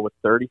before with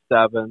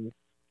 37.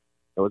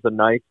 It was a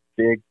nice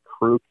big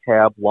crew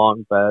cab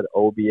long bed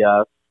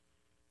OBS,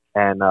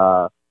 and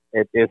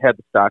it had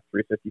the stock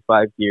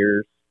 355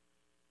 gears,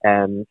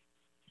 and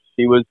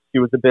she was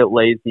a bit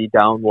lazy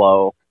down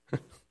low.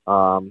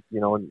 And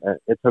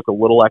it took a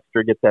little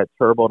extra to get that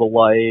turbo to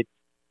light.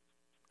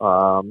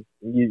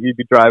 You'd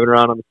be driving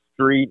around on the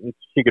street and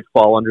she could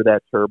fall under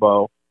that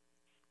turbo.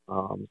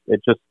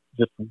 It just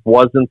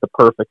wasn't the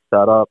perfect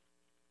setup.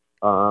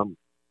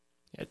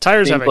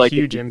 Tires have a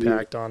huge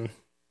impact on.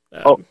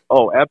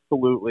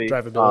 Absolutely.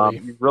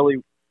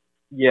 Drivability.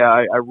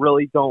 I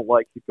really don't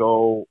like to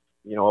go,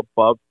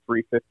 above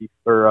 350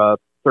 or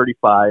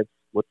 35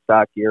 with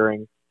stock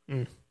gearing.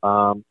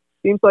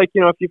 Seems like,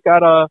 if you've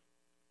got a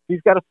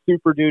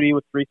Super Duty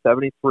with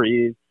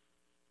 373s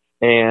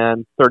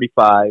and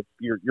 35,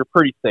 you're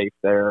pretty safe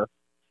there.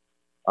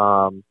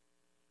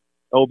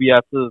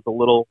 OBS is a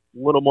little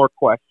more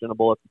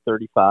questionable at the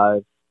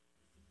 35.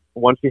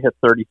 Once you hit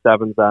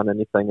 37s on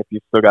anything, if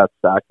you've still got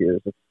stock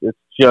gears, it's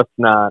just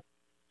not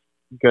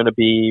going to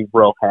be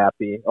real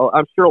happy.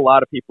 I'm sure a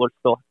lot of people are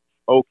still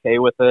okay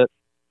with it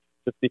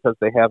just because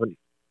they haven't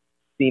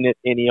seen it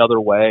any other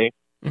way.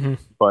 Mm-hmm.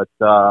 But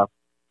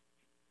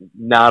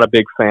not a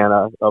big fan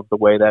of the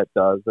way that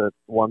does it.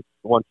 Once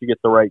you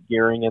get the right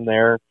gearing in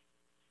there,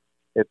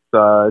 it's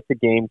a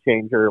game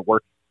changer. It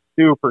works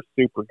super,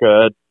 super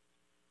good.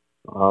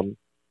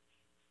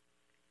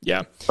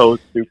 Tows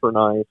super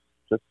nice.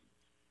 Just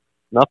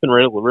nothing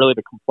really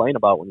to complain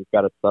about when you've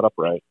got it set up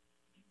right.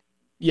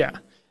 Yeah.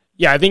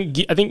 I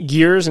think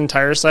gears and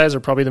tire size are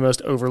probably the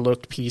most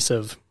overlooked piece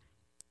of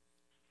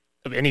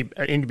any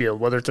build,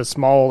 whether it's a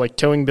small like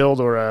towing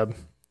build or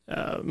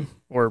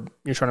or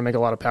you're trying to make a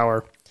lot of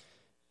power.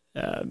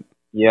 I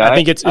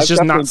think it's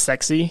just not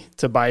sexy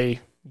to buy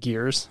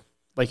gears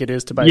like it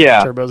is to buy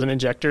turbos and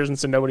injectors, and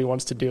so nobody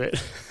wants to do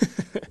it.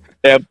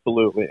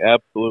 Absolutely,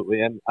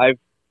 and I've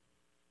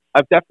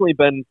definitely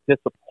been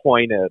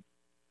disappointed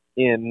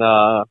in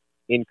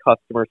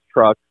customers'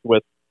 trucks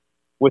with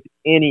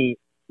any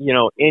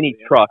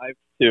truck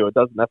too. It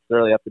doesn't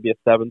necessarily have to be a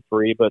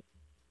 7.3, but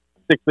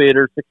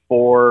 6-liter,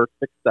 6.4,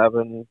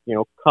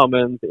 6.7,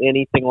 Cummins,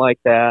 anything like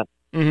that.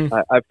 Mm-hmm.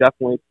 I've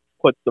definitely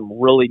put some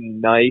really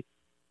nice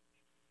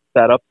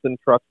setups in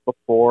trucks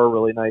before,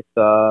 really nice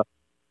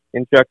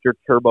injector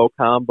turbo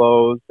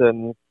combos,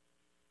 and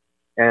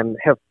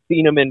have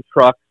seen them in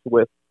trucks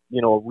with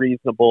a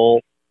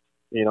reasonable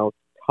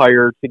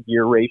tire to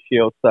gear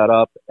ratio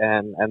setup,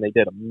 and they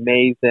did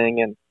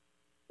amazing, and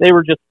they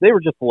were just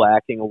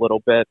lacking a little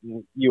bit.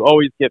 And you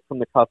always get from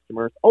the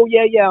customers, I'm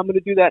going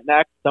to do that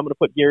next, I'm going to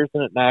put gears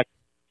in it next.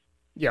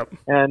 Yep.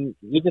 And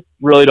you just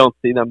really don't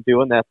see them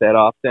doing that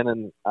often,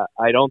 and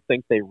I don't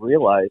think they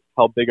realize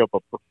how big of a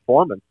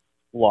performance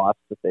loss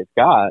that they've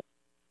got.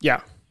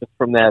 Yeah. Just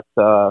from that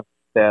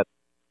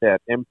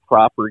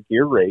improper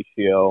gear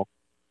ratio.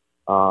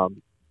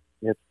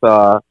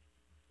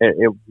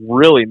 It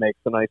really makes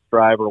a nice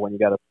driver when you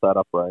got it set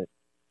up right.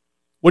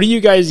 What do you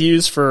guys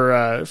use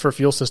for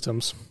fuel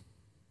systems?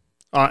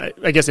 I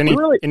guess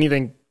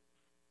anything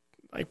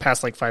like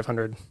past like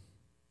 500.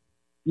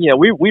 Yeah,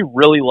 we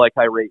really like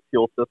irate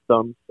fuel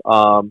systems.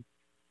 I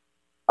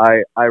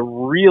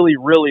really,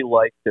 really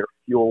like their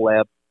Fuel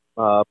Lab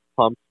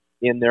pumps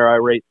in their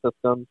irate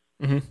systems.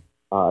 Mm-hmm.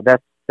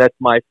 That's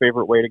my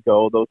favorite way to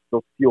go.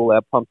 Those Fuel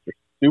Lab pumps are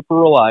super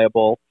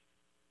reliable.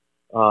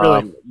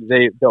 Really?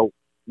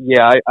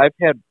 I've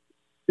had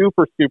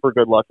super, super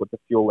good luck with the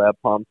Fuel Lab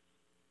pumps.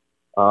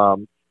 I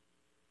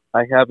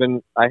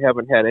haven't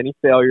had any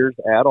failures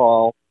at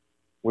all.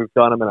 We've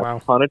done them in a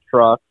ton of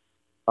trucks.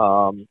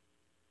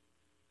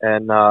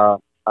 And I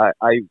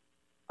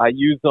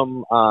use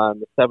them on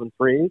the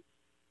 7.3s,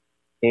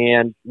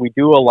 and we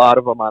do a lot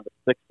of them on the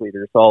 6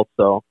 liters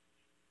also.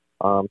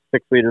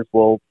 6 liters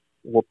will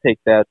take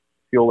that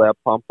Fuel Lab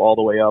pump all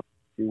the way up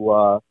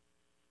to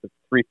the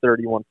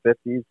 330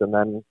 150s, and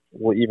then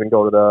we'll even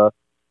go to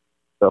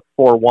the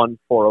 41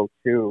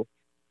 402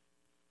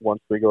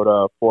 once we go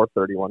to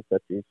 430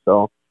 150s.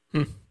 So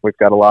we've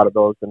got a lot of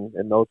those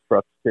in those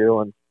trucks too,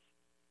 and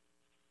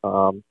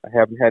I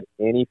haven't had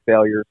any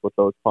failures with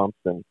those pumps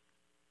in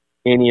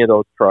any of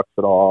those trucks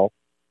at all.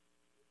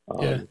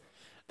 Yeah,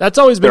 that's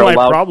always been my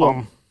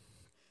problem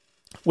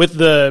with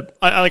the.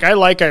 I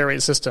like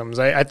iRate systems.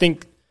 I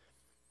think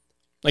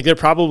like they're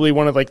probably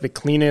one of like the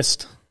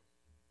cleanest,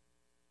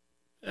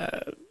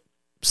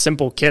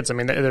 simple kits. I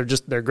mean,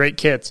 they're great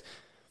kits,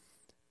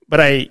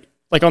 but I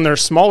like on their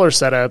smaller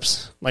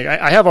setups. Like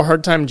I have a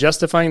hard time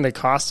justifying the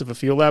cost of a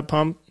Fuel Lab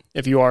pump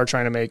if you are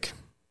trying to make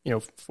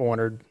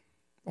 400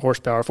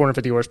 horsepower,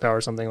 450 horsepower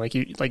or something.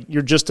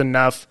 You're just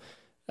enough.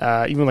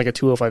 Even like a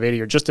 205/80,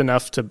 you're just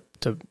enough to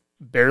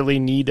barely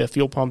need a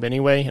fuel pump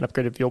anyway, an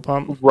upgraded fuel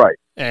pump. Right.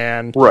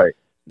 And right.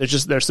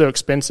 They're so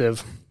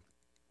expensive.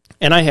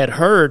 And I had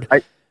heard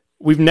I've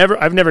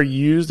never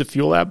used the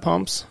Fuel Lab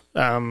pumps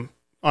on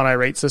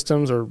iRate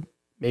systems, or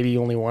maybe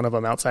only one of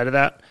them outside of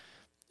that.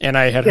 And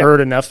I had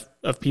heard enough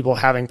of people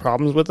having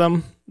problems with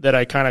them that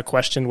I kind of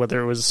questioned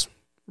whether it was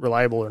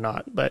reliable or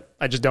not. But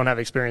I just don't have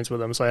experience with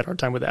them, so I had a hard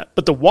time with that.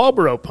 But the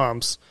Walbro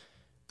pumps,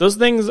 those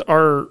things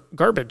are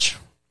garbage.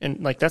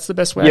 And like that's the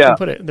best way I can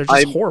put it. They're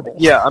just horrible.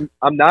 Yeah,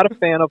 I'm not a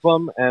fan of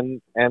them, and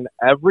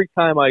every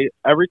time I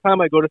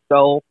go to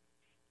sell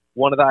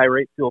one of the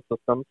iRate fuel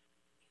systems,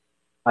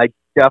 I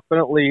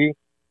definitely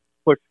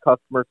push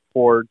customers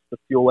towards the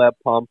Fuel Lab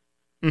pump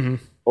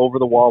over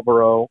the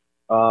Walbro,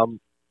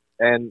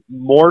 and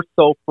more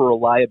so for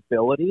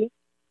reliability.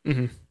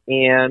 And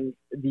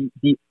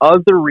the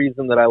other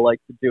reason that I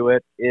like to do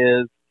it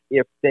is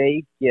if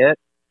they get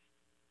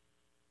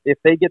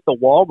the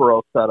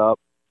Walbro set up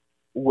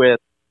with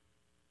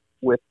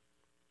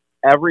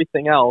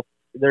everything else,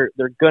 they're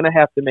going to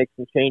have to make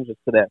some changes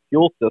to that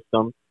fuel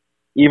system,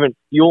 even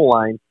fuel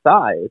line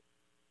size,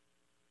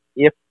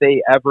 if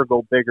they ever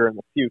go bigger in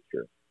the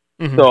future.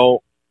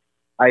 So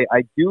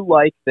I do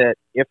like that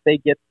if they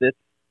get this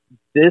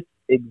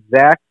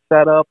exact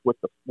setup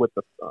with the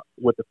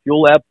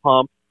Fuel Lab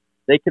pump,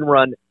 they can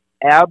run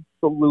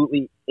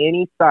absolutely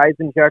any size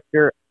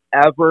injector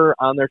ever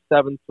on their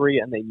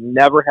 7.3, and they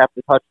never have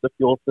to touch the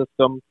fuel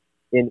system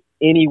in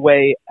any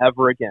way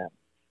ever again.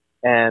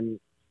 And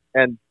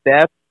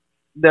that's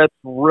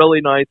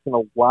really nice, and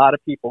a lot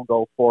of people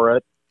go for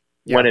it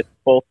when it's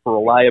both for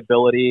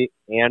reliability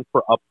and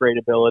for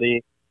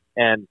upgradability,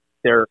 and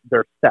they're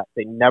set.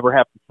 They never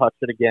have to touch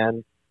it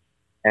again,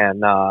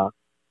 and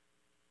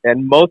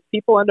most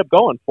people end up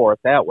going for it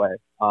that way.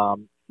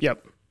 I'd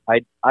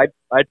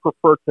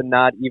prefer to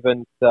not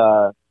even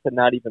sell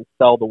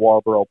the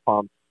Walbro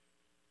pumps.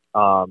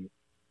 I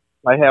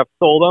have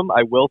sold them.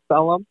 I will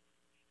sell them.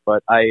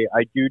 But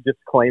I do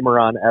disclaimer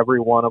on every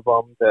one of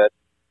them that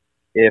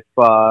if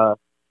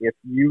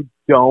you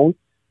don't,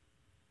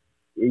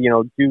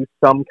 do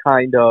some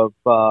kind of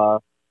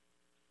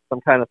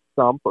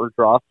sump or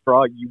draw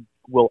straw, you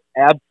will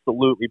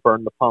absolutely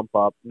burn the pump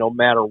up no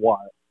matter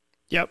what.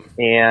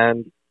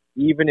 And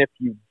even if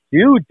you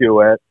do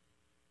it,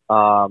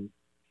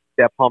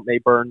 that pump may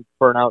burn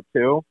out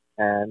too.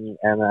 And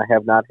I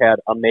have not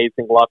had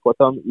amazing luck with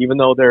them, even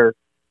though they're.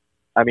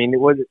 I mean, it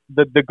was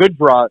the good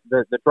draw.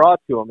 The draw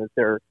to them is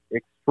they're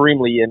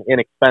extremely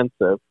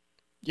inexpensive.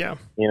 You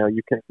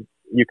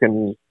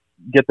can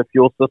get the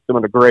fuel system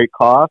at a great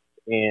cost,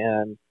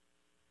 and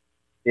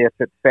if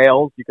it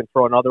fails, you can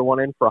throw another one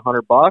in for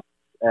 $100,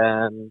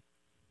 and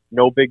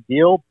no big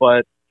deal.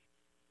 But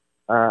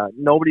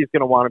nobody's going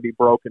to want to be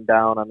broken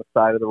down on the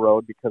side of the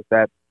road because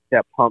that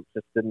pump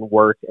just didn't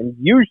work. And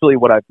usually,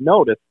 what I've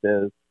noticed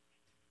is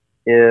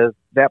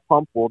that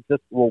pump will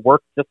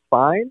work just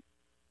fine.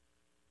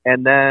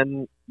 And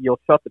then you'll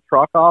shut the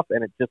truck off,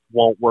 and it just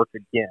won't work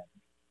again.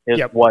 Is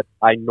what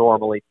I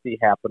normally see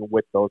happen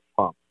with those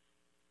pumps.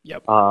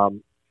 I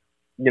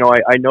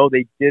know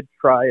they did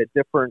try a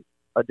different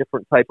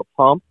type of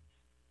pump,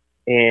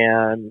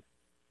 and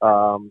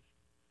the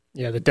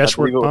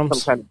Deschwerk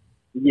pumps. It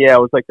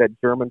was like that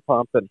German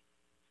pump, and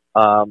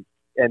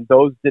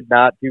those did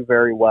not do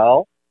very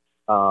well.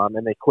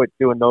 And they quit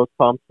doing those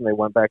pumps, and they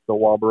went back to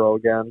Walbro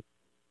again.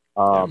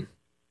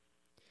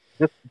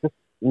 Just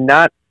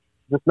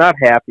not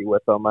happy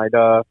with them. I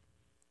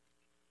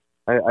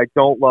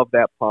don't love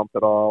that pump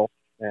at all.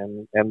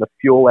 And the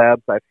Fuel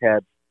Labs, I've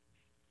had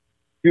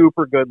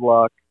super good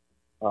luck.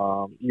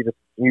 You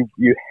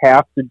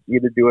have to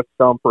either do a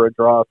sump or a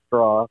draw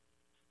straw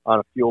on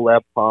a Fuel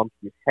Lab pump.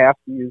 You have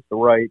to use the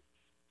right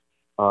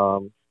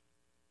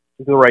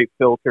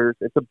filters.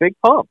 It's a big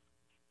pump.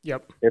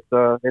 It's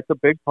a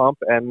big pump,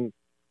 and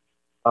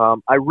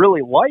I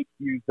really like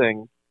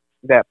using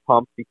that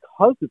pump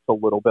because it's a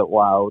little bit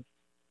loud.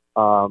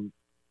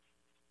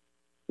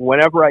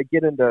 Whenever I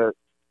get into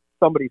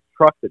somebody's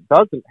truck that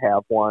doesn't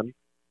have one,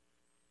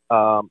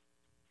 for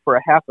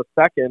a half a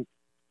second,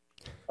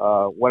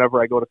 whenever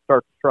I go to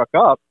start the truck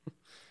up,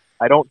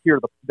 I don't hear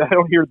the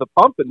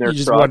pump in their You're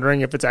just truck. wondering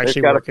if it's actually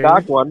They've got working. a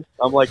stock one.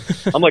 I'm like,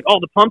 oh,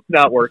 the pump's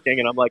not working,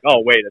 and I'm like, oh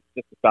wait, it's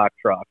just a stock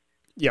truck.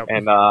 Yep.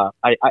 And I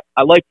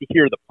like to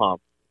hear the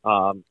pump.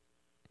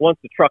 Once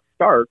the truck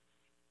starts,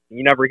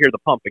 you never hear the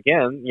pump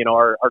again. You know,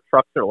 our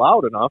trucks are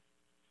loud enough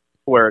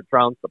where it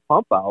drowns the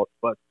pump out.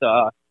 But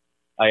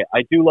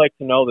I do like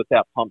to know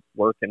that pump's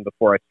working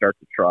before I start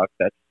the truck.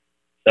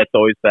 That's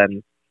always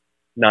been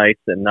nice.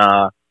 And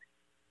I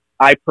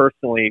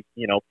personally,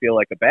 feel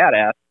like a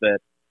badass that,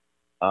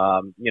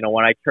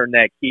 when I turn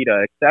that key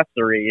to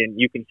accessory and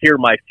you can hear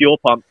my fuel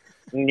pump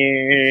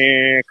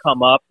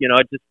come up,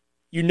 it just,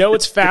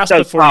 it's fast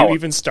before you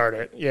even start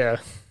it. Yeah.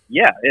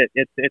 Yeah.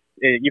 It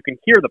you can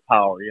hear the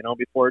power,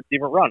 before it's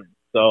even running.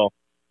 So,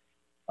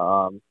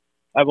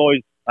 I've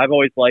always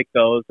liked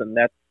those, and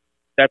that's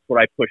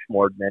what I push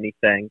more than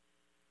anything.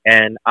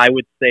 And I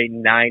would say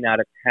 9 out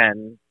of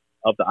 10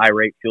 of the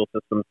iRate fuel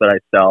systems that I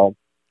sell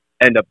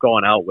end up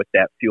going out with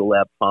that Fuel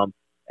Lab pump,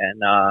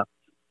 and I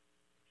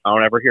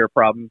don't ever hear a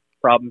problem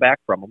back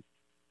from them.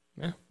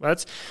 Yeah,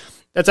 that's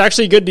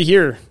actually good to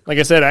hear. Like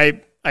I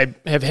said, I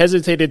have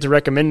hesitated to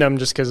recommend them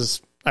just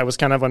because I was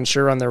kind of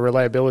unsure on their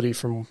reliability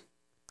from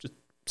just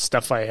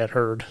stuff I had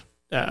heard.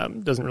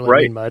 Doesn't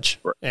really mean much,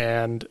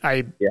 and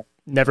I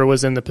never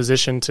was in the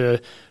position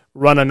to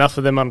run enough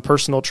of them on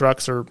personal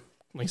trucks or,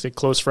 like I say,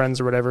 close friends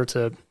or whatever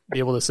to be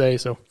able to say.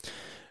 So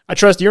I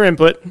trust your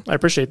input. I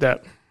appreciate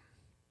that.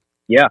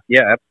 Yeah,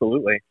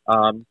 absolutely.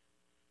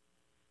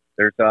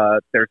 There's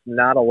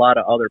not a lot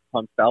of other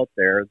pumps out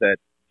there that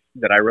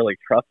I really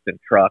trust in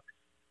trucks.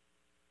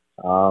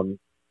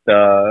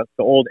 The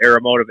old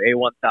Aeromotive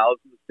A1000s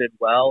did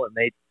well, and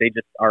they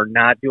just are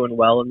not doing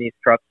well in these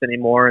trucks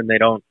anymore, and they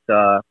don't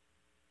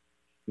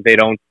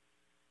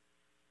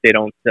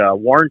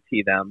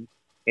warranty them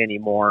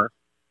anymore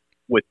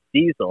with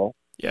diesel.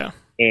 Yeah.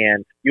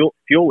 And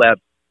Fuel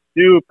Lab's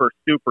super,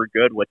 super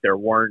good with their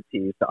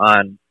warranties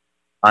on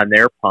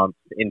their pumps.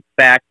 In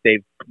fact,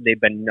 they've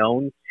been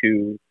known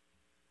to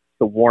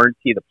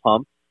warranty the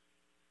pumps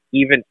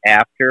even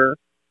after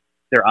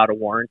they're out of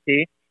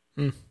warranty.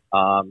 There's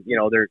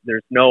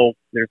no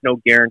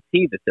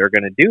guarantee that they're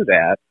going to do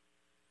that.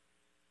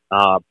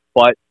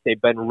 But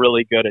they've been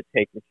really good at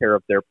taking care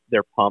of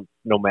their pumps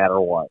no matter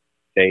what.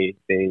 They're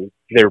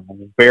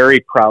very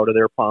proud of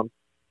their pumps,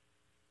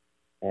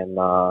 and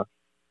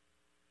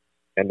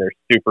they're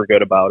super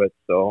good about it.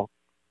 So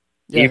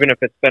even if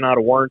it's been out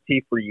of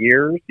warranty for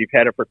years, you've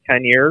had it for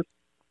 10 years,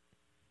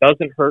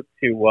 doesn't hurt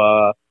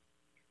to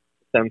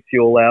send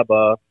Fuel Lab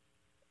a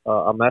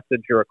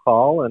message or a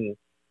call and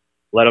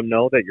let them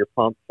know that your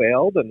pump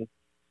failed and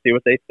see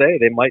what they say.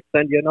 They might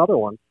send you another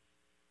one.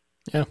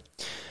 Yeah.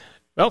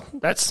 Well,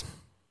 that's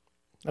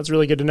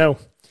really good to know.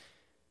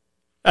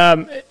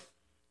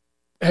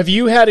 Have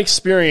you had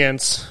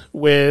experience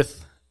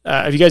with,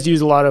 have you guys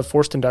used a lot of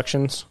forced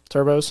inductions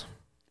turbos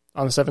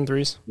on the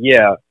 7.3s?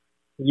 Yeah,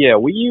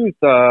 we use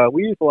a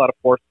lot of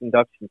forced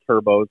induction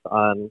turbos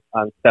on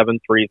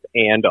 7.3s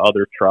and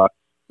other trucks.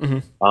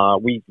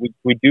 Mm-hmm. We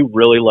do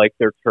really like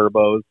their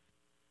turbos.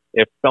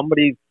 If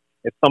somebody's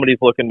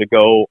looking to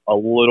go a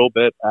little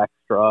bit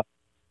extra,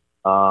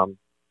 and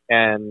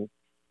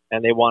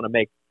they want to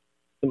make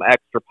some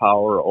extra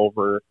power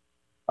over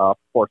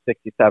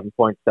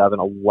 467.7,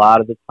 a lot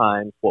of the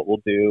times what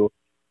we'll do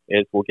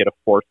is we'll get a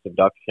forced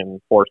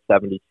induction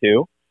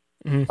 472.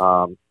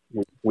 Mm-hmm.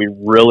 We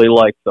really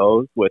like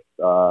those with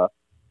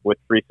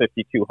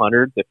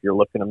 350-200s. If you're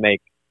looking to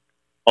make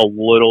a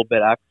little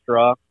bit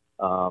extra,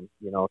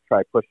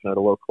 try pushing it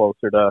a little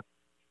closer to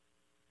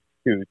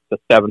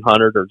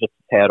 700 or just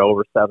a tad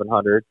over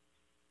 700.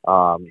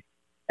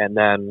 And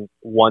then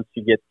once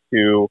you get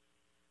to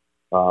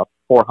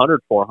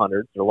 400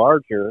 400s or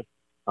larger,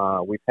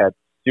 we've had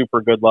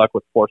super good luck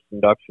with forced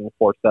induction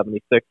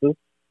 476s.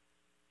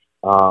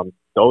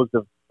 Those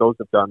have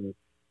done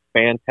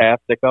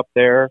fantastic up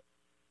there.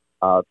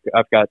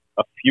 I've got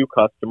a few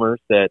customers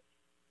that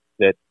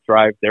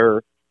drive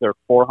their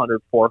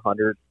 400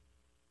 400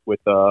 with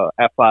a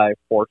FI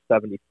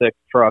 476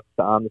 trucks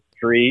on the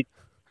street,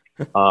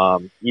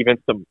 even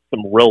some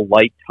real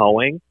light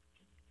towing,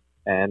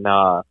 and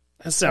that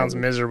sounds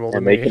miserable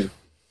to me.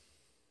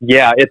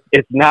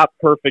 It's not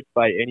perfect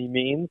by any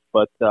means,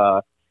 but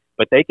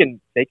they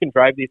can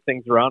drive these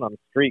things around on the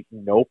street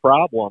no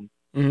problem,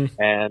 mm-hmm.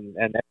 and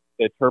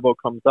the turbo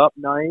comes up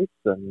nice,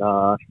 and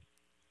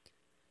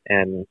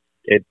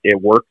it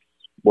works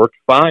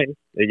fine.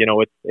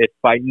 It's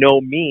by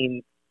no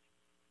means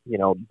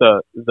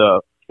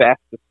the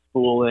fastest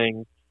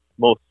spooling,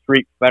 most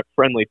street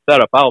friendly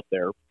setup out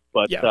there,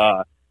 but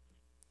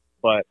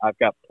I've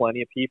got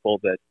plenty of people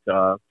that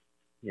that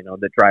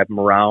drive them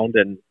around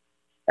and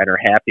are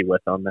happy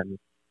with them, and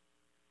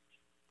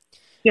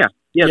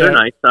they're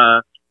nice.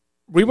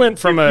 We went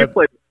from you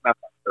played with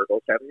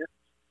turbos, haven't you?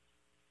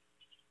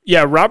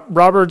 Yeah,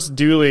 Roberts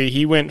Dooley,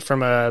 he went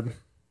from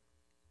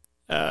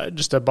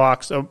just a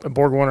box, a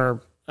Borg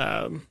Warner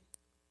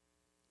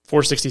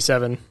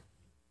 467.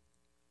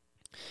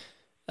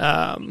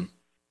 And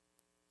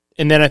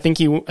then I think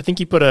he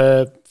put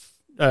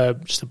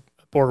just a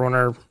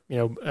BorgWarner,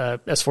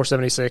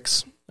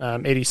 S476,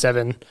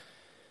 87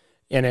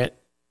 in it,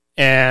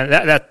 and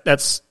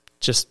that's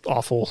just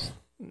awful.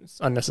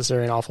 It's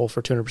unnecessary and awful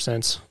for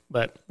 200%.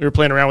 But we were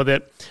playing around with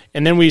it,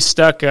 and then we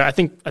stuck. I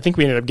think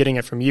we ended up getting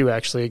it from you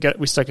actually.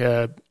 We stuck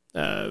a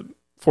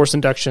Force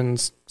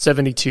Inductions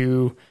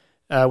 72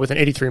 with an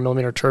 83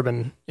 millimeter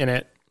turbine in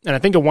it, and I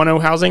think a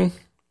 1.0 housing.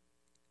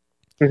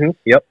 Mm-hmm.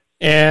 Yep.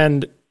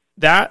 And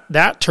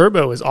that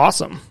turbo is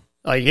awesome.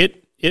 Like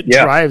it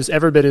drives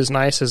every bit as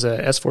nice as a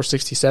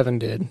S467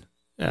 did.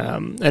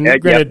 And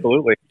granted,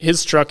 absolutely.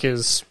 His truck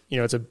is,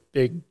 it's a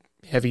big,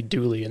 heavy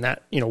dually, and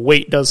that,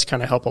 weight does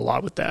kind of help a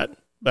lot with that.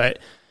 But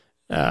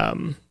at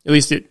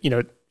least it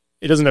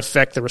doesn't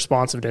affect the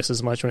responsiveness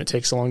as much when it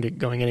takes so long to get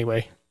going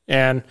anyway.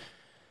 And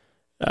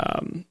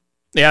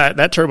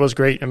that turbo is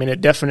great. I mean,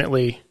 it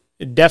definitely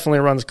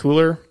runs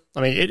cooler.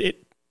 I mean,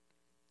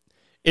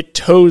 it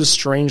tows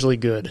strangely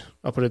good.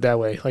 I'll put it that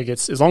way. Like,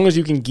 it's as long as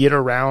you can get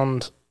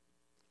around,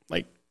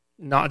 like,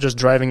 not just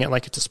driving it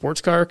like it's a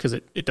sports car, because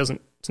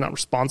it's not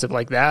responsive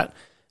like that.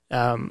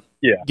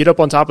 Get up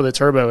on top of the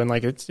turbo and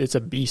like it's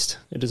a beast.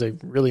 It is a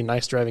really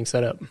nice driving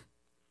setup.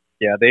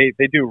 Yeah, they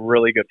do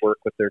really good work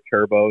with their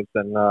turbos,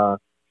 and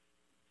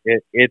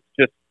it's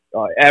just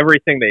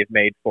everything they've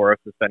made for us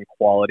has been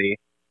quality.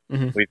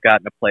 Mm-hmm. We've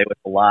gotten to play with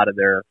a lot of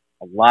their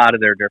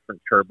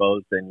different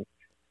turbos and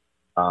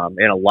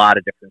in a lot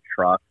of different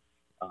trucks.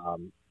 A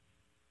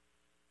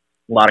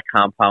lot of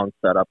compound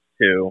setups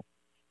too.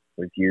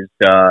 We've used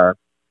their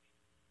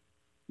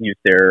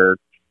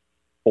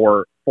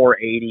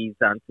 480s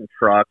on some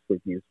trucks.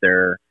 We've used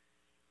their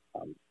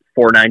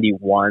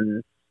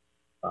 491s.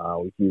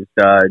 We've used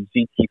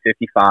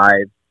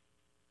GT55s,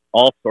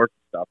 all sorts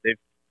of stuff.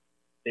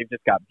 They've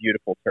just got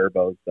beautiful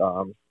turbos.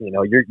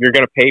 You're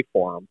going to pay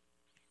for them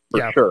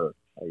for sure.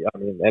 I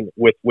mean, and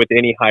with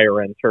any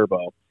higher end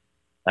turbo,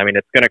 I mean,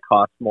 it's going to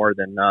cost more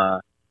than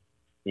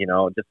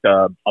just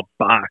a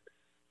box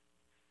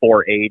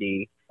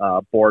 480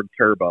 Borg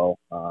turbo.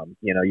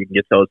 You can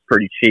get those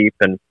pretty cheap,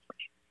 and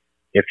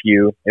if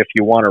you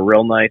want a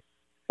real nice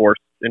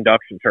forced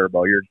induction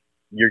turbo,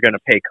 you're going to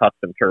pay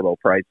custom turbo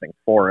pricing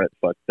for it,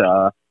 but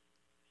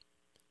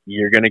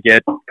you're going to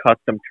get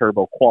custom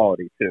turbo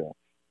quality too.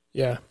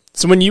 Yeah.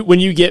 So when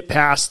you get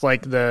past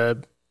like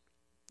the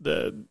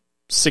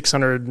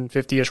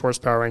 650-ish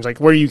horsepower range, like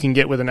where you can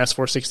get with an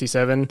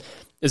S467,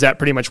 is that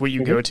pretty much what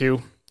you go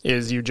to?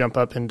 Is you jump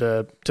up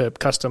into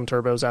custom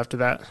turbos after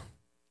that?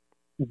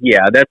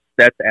 Yeah,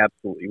 that's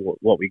absolutely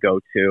what we go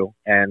to,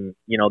 and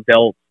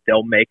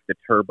they'll make the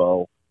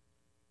turbo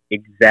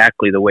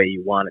exactly the way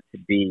you want it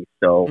to be.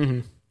 So,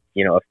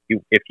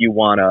 if you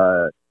want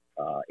a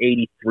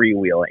 83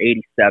 wheel,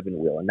 87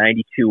 wheel, a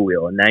 92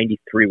 wheel, a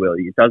 93 wheel,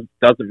 it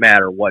doesn't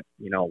matter what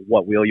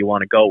wheel you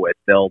want to go with.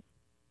 They'll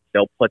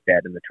put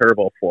that in the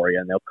turbo for you,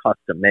 and they'll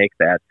custom make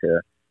that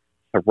to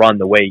run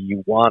the way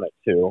you want it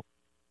to.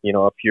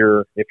 If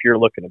you're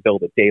looking to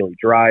build a daily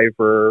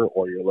driver,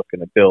 or you're looking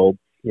to build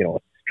a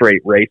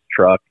straight race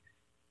truck,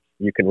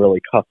 you can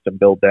really custom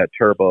build that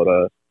turbo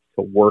to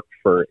work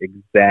for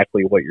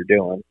exactly what you're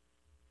doing.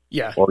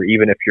 Yeah. Or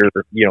even if you're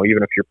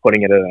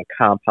putting it in a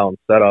compound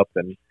setup,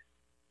 and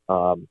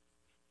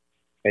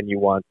you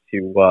want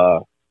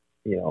to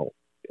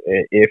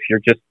if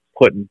you're just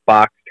putting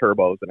box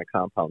turbos in a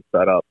compound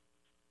setup,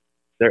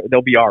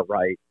 they'll be all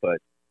right, but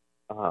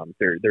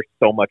there's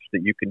so much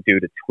that you can do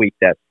to tweak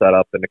that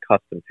setup and to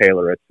custom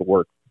tailor it to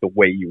work the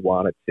way you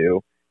want it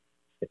to.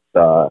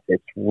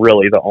 It's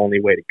really the only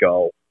way to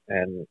go,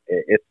 and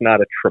it's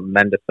not a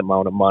tremendous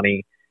amount of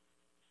money,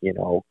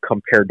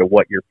 compared to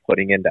what you're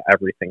putting into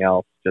everything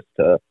else, just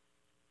to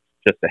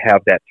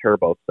have that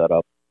turbo set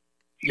up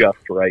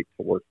just right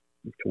to work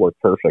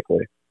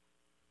perfectly.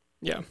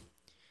 Yeah.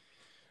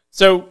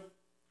 So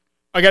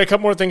I got a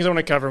couple more things I want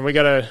to cover. We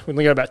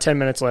only got about 10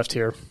 minutes left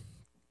here.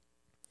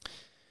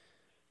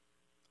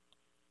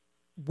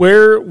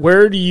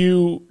 Where do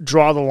you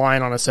draw the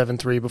line on a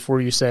 7.3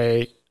 before you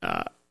say,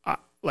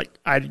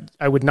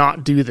 I would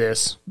not do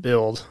this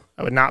build.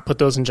 I would not put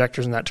those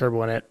injectors in that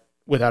turbo in it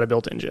without a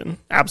built engine.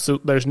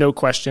 Absolutely, there's no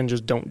question.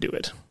 Just don't do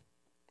it.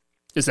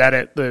 Is that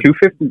it? The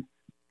 250,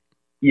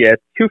 yeah,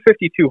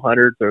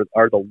 250-200s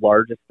are the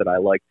largest that I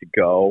like to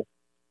go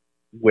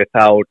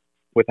without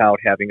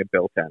having a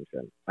built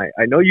engine.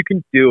 I know you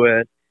can do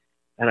it,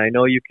 and I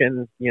know you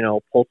can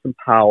pull some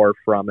power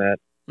from it.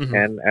 Mm-hmm.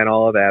 and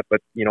all of that,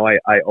 but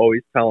I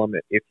always tell them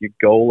that if you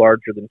go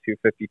larger than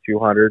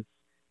 250-200s,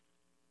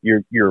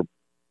 you're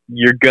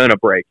gonna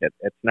break it.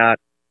 It's not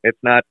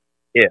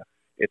if,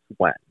 it's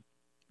when.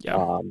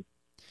 Yeah.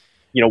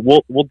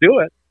 We'll do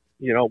it.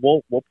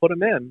 We'll put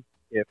them in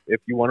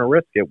if you want to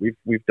risk it.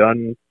 We've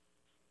done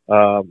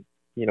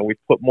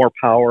we've put more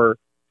power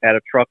at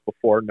a truck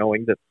before,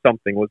 knowing that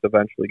something was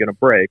eventually going to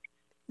break.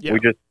 Yeah. We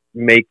just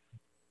make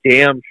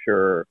damn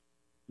sure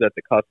that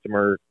the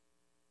customer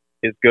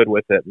is good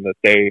with it, and that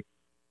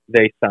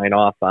they sign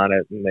off on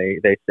it, and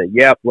they say,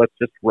 yep, let's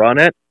just run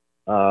it.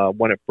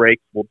 When it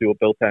breaks, we'll do a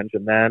built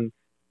engine then.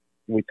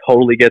 We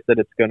totally get that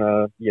it's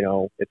gonna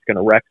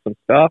wreck some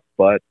stuff,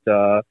 but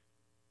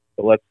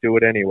but let's do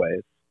it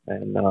anyways.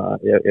 And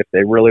if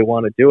they really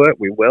want to do it,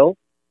 we will.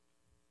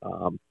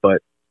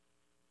 But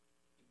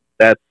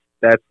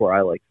that's where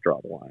I like to draw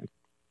the line.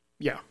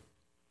 Yeah.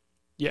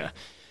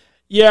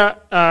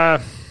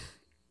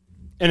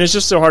 And it's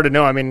just so hard to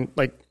know. I mean,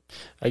 like,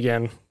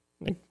 again,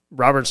 like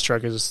Robert's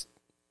truck is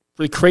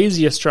the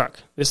craziest truck.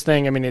 This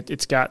thing, I mean,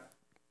 it's got,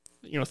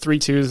 3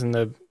 2s and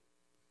the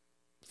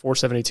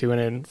 472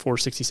 and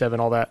 467,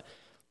 all that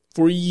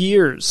for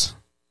years,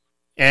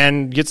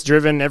 and gets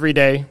driven every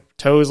day,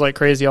 tows like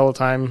crazy all the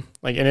time.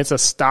 Like, and it's a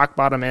stock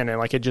bottom end, and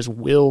like, it just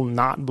will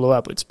not blow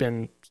up. It's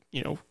been,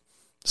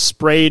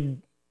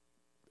 sprayed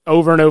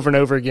over and over and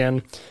over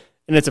again,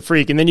 and it's a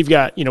freak. And then you've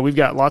got, we've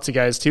got lots of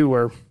guys too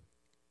where,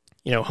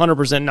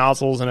 100%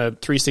 nozzles and a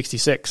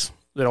 366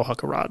 that'll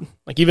huck a rod,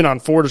 like even on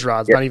Ford's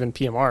rods, not even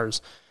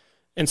PMRs.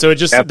 And so there's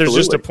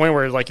just a point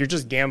where like, you're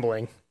just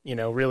gambling,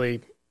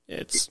 really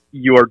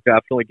you are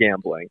definitely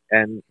gambling,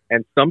 and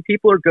some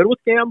people are good with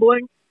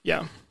gambling.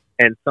 Yeah.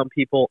 And some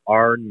people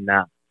are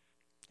not.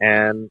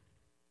 And,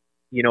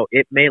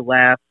 it may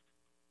last,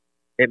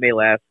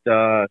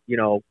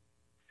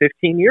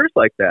 15 years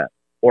like that,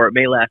 or it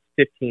may last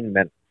 15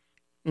 minutes.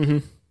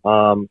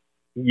 Mm-hmm.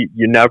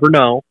 You never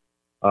know.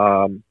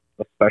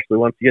 Especially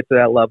once you get to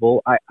that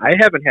level. I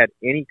haven't had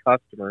any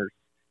customers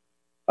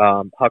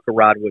huck a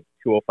rod with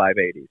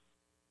 205/80s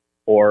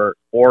or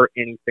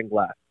anything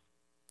less.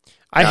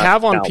 I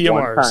have on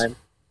PMRs.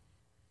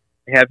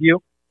 Have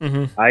you?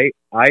 Mm-hmm. I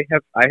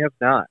have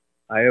not.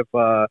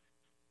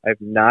 I've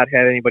not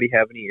had anybody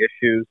have any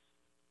issues.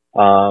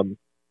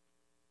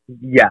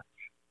 Yes.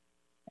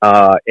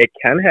 It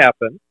can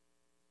happen.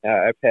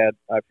 I've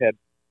had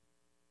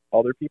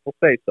other people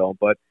say so,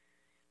 but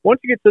once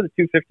you get to the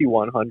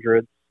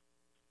 250-100s,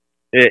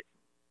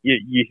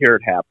 you hear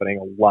it happening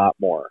a lot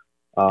more.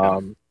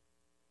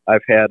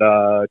 I've had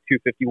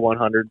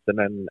 250-100s and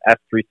then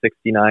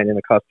S369 in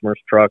a customer's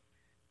truck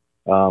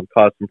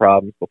caused some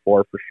problems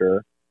before, for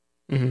sure.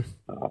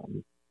 Mm-hmm.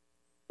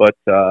 But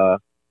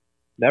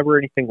never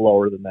anything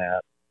lower than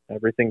that.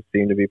 Everything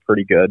seemed to be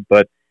pretty good,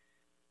 but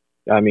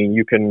I mean,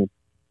 you can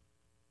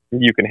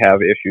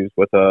have issues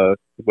with a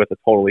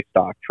totally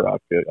stock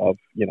truck of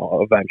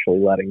eventually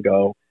letting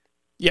go.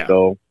 Yeah.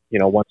 So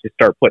once you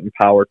start putting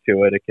power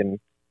to it, it can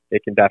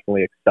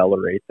definitely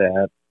accelerate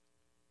that.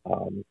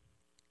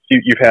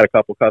 You've had a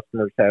couple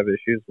customers have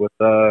issues with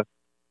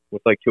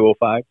like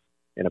 205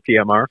 in a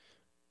PMR.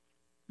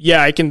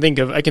 Yeah, I can think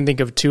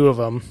of 2 of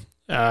them.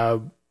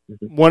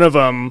 One of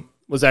them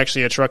was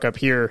actually a truck up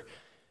here,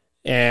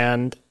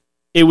 and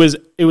it was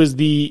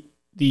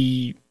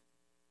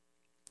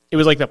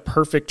like the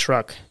perfect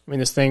truck. I mean,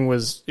 this thing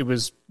was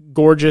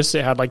gorgeous.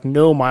 It had like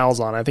no miles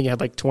on it. I think it had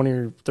like 20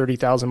 or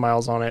 30,000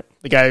 miles on it.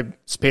 The guy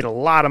paid a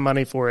lot of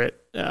money for it.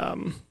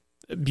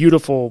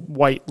 Beautiful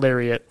white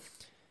Lariat.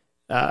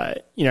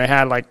 It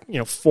had like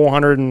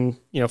 400 and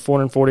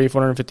 440,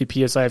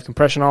 450 psi of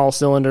compression, all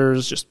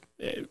cylinders. Just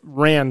it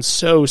ran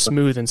so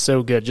smooth and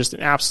so good. Just an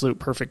absolute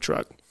perfect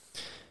truck.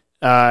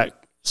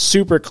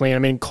 Super clean. I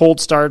mean, cold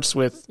starts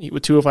with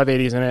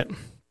 205/80s in it.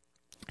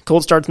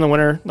 Cold starts in the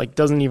winter, like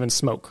doesn't even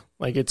smoke.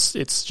 Like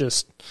it's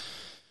just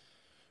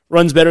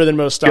runs better than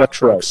most stock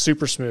trucks. Right.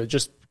 Super smooth,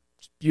 just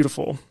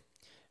beautiful.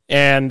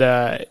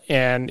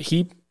 And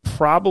he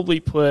probably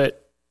put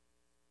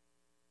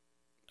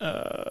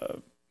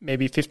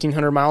maybe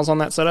 1,500 miles on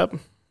that setup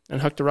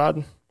and hooked a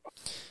rod.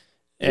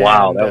 And,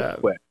 wow, that was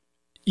quick.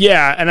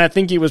 Yeah, and I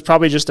think it was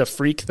probably just a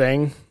freak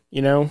thing,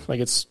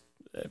 like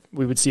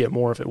we would see it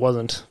more if it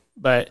wasn't.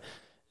 But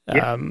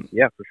yeah,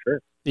 for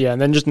sure. Yeah,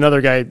 and then just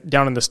another guy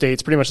down in the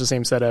States, pretty much the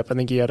same setup. I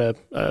think he had a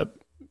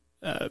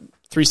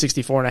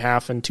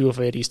 364.5 and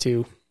 205/80s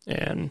too,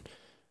 and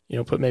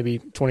put maybe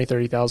 20,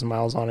 30,000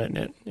 miles on it,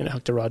 and it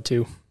hooked a rod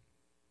too.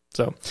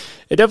 So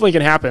it definitely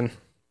can happen.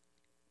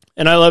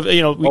 And I love,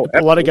 a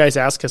lot of guys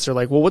ask us, they're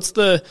like, well, what's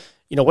the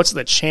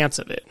chance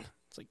of it?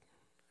 It's like,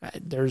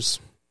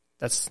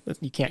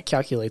 you can't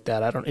calculate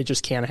that. It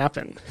just can't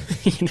happen,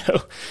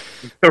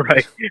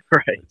 Right.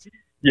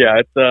 Yeah,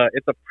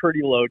 it's a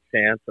pretty low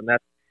chance, and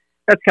that's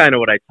kind of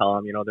what I tell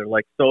them. They're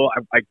like, so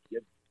I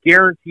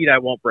guaranteed I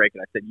won't break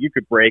it. I said, you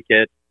could break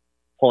it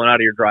pulling out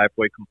of your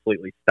driveway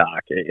completely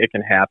stock. It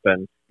can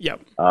happen. Yep.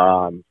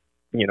 I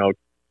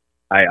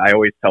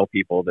always tell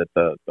people that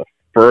the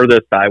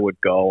furthest I would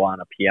go on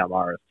a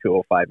PMR is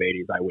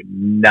 205/80s. I would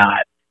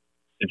not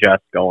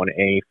suggest going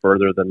any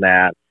further than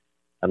that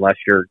unless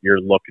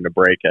you're looking to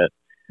break it.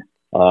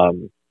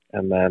 And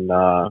then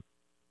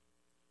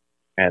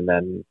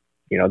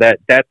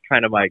that's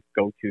kind of my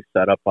go-to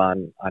setup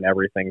on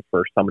everything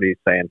for somebody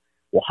saying,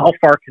 well, how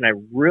far can I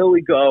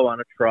really go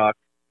on a truck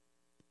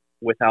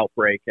without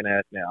breaking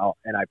it now?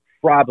 And I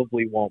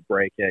probably won't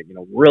break it.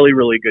 Really,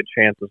 really good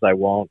chances I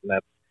won't. And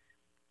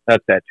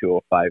that's that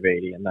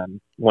 205/80. And then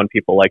when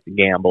people like to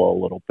gamble a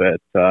little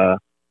bit,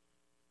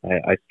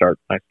 I start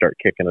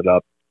kicking it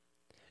up.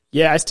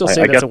 Yeah, I still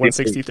say that's a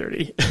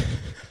 160/30.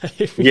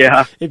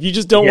 Yeah. If you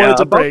just don't want it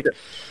to break.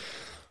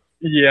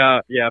 Yeah,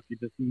 if you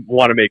just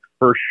want to make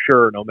for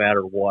sure no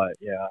matter what,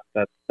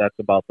 that's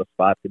about the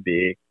spot to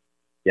be.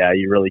 yeah,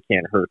 you really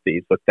can't hurt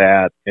these with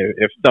that.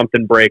 If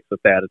something breaks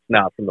with that, it's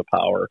not from the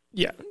power.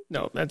 Yeah,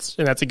 no, that's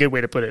a good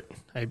way to put it.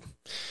 I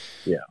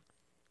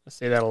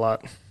say that a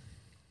lot.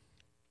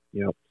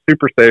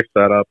 Super safe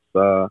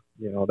setups.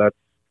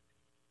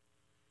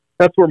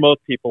 That's where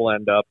most people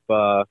end up.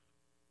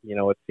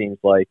 It seems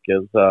like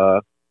is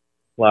a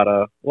lot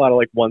of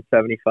like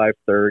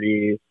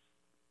 175/30s.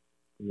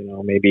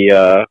 Maybe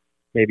a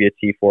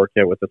T4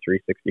 kit with a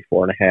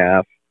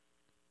 364.5.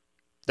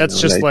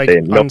 That's just like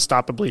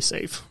unstoppably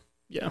safe.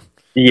 Yeah.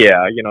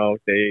 Yeah,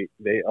 they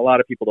a lot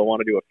of people don't want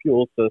to do a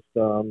fuel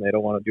system. They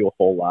don't want to do a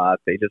whole lot.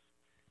 They just,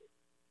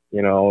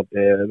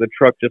 the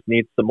truck just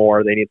needs some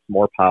more. They need some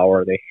more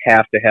power. They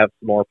have to have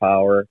some more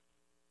power.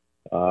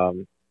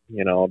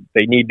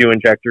 They need new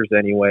injectors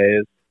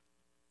anyways,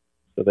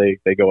 so they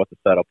go with a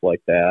setup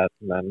like that.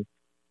 And then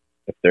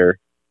if they're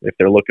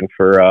looking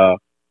for a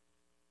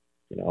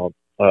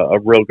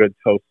real good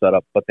tow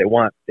setup, but they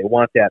want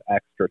that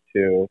extra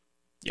too.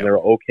 Yep. They're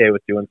okay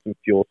with doing some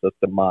fuel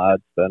system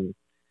mods, then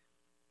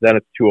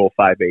it's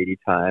 205/80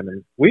 time.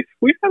 And we've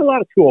had a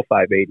lot of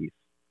 205/80s.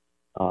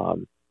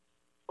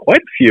 Quite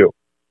a few.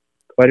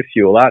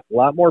 A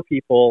lot more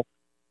people.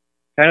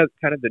 Kind of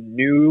the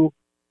new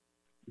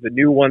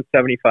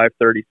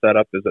 175/30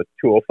 setup is a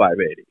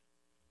 205/80.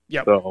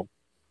 Yep. So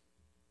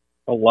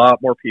a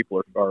lot more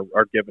people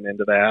are giving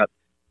into that.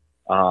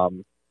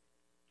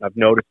 I've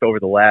noticed over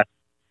the last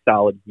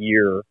solid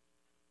year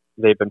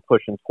they've been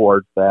pushing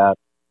towards that.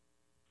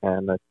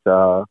 And it's,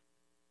 a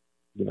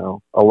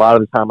lot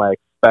of the time I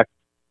expect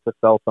to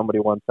sell somebody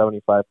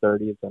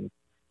 175/30s, and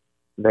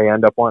they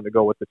end up wanting to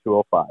go with the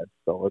 205.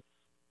 So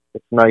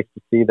it's nice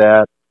to see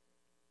that.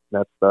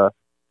 That's the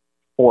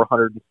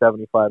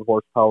 475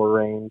 horsepower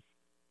range.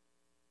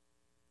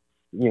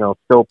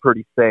 Still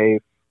pretty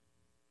safe.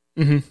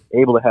 Mm-hmm.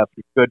 Able to have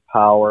some good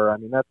power. I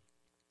mean, that's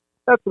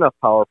enough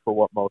power for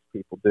what most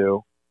people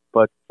do.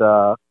 But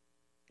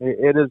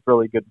it is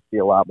really good to see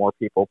a lot more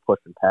people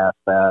pushing past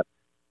that.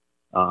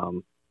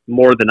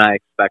 More than I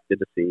expected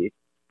to see.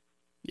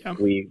 Yeah.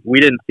 We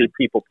didn't see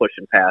people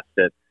pushing past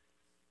it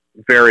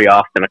very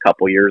often a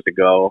couple years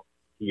ago.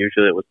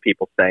 Usually it was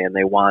people saying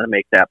they want to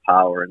make that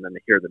power, and then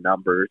they hear the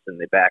numbers and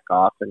they back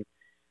off, and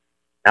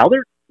now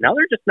they're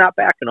just not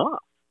backing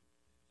off.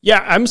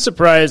 Yeah, I'm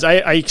surprised.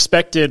 I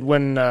expected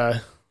when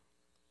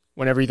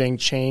everything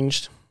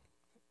changed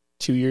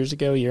 2 years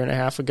ago, year and a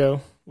half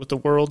ago with the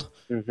world,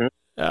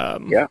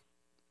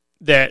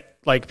 that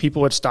like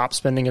people would stop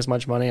spending as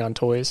much money on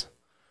toys.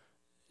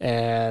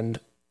 And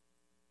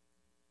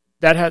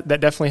that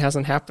definitely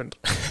hasn't happened.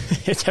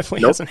 It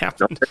definitely hasn't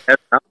happened.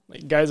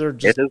 Like, guys are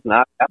just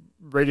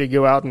ready to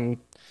go out and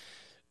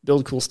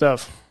build cool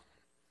stuff.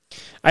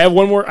 I have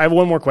one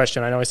more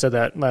question. I know I said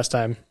that last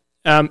time.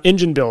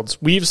 Engine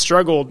builds. We've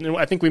struggled.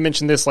 I think we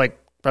mentioned this like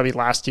probably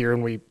last year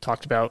when we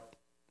talked about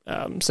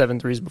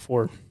 7.3s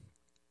before.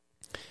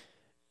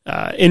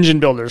 Engine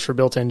builders for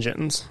built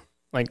engines.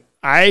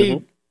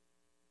 I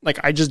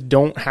just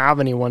don't have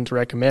anyone to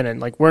recommend it.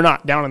 Like, we're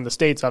not down in the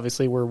States,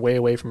 obviously. We're way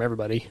away from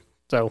everybody.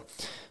 So,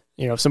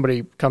 if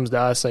somebody comes to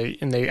us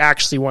and they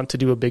actually want to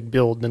do a big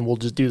build, then we'll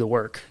just do the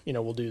work.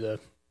 We'll do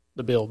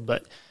the build.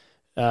 But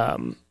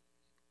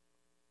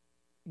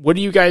what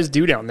do you guys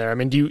do down there? I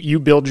mean, do you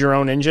build your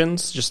own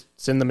engines? Just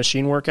send the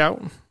machine work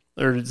out?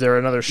 Or is there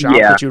another shop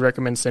that you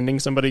recommend sending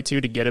somebody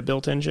to get a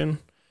built engine?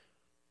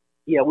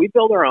 Yeah, we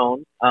build our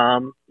own.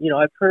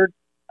 I've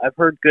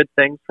heard good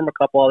things from a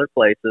couple other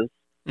places.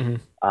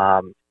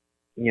 Mm-hmm.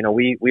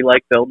 We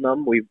like building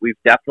them. We've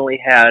definitely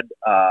had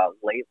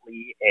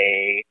lately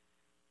a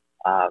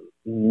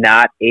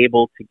not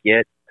able to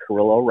get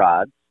Carrillo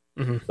rods,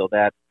 so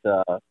that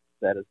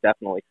has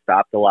definitely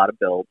stopped a lot of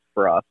builds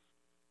for us.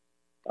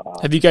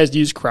 Have you guys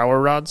used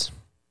Crowler rods?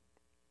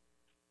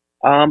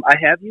 I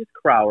have used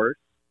Crowers,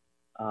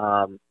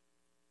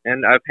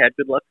 and I've had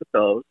good luck with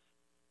those.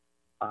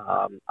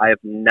 I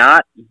have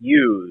not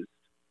used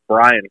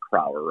Brian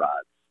Crowler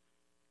rods.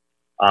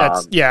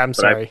 I'm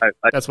sorry.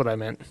 That's what I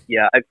meant.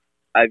 Yeah,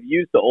 I've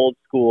used the old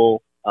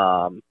school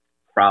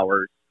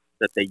Crowers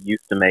that they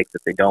used to make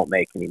that they don't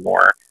make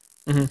anymore.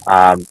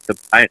 Mm-hmm.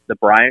 The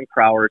Brian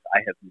Crowers I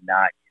have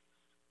not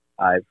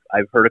used.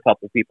 I've heard a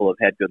couple people have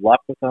had good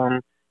luck with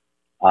them.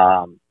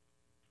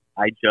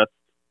 I just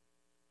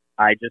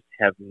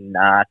have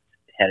not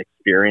had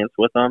experience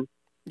with them.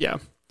 Yeah,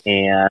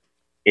 and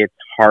it's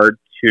hard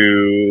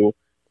to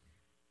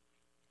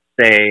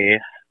say,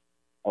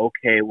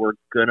 okay, we're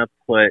gonna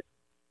put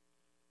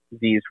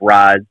these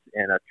rods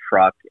in a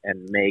truck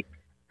and make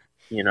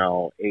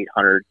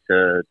 800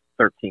 to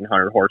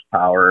 1,300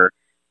 horsepower,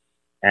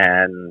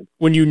 and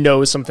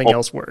when something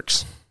else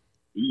works.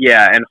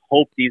 Yeah, and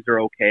hope these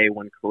are okay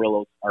when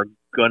Carrillos are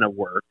gonna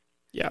work.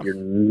 Yeah, you're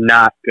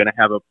not gonna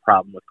have a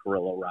problem with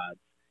Carrillo rods.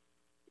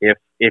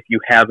 If you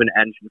have an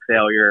engine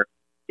failure,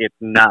 it's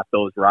not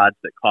those rods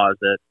that cause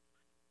it.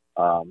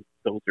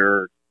 Those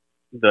are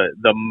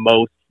the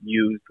most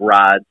used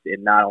rods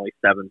in not only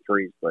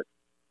 7.3s but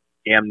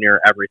damn near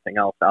everything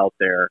else out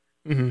there.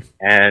 Mm-hmm.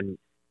 And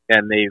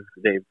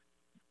they've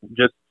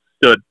just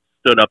stood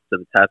stood up to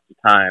the test of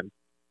time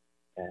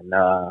and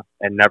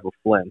never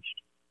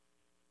flinched.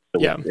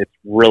 So Yeah. it's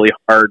really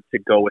hard to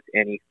go with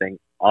anything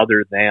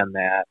other than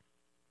that.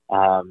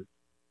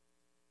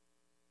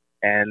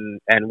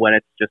 And when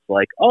it's just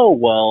like, oh,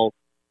 well,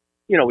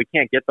 we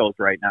can't get those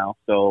right now,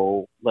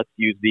 so let's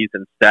use these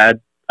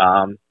instead.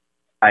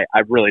 I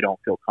really don't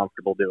feel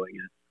comfortable doing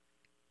it.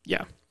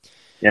 Yeah.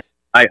 Yeah.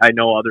 I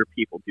know other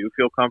people do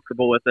feel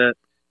comfortable with it.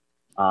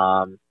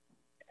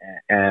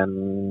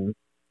 And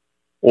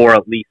or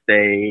at least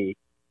they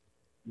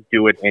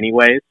do it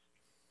anyways.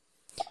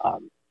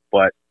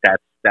 But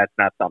that's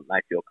not something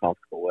I feel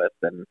comfortable with,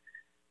 and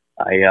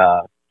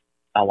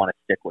I want to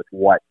stick with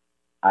what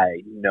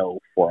I know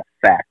for a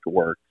fact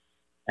works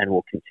and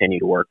will continue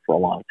to work for a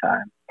long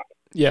time.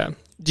 Yeah.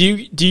 Do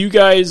you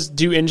guys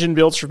do engine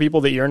builds for people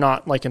that you're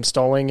not like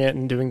installing it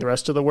and doing the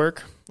rest of the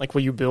work? Like,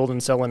 will you build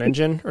and sell an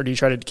engine, or do you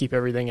try to keep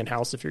everything in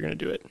house if you're going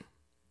to do it?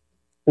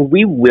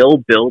 We will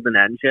build an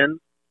engine.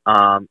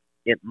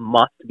 It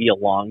must be a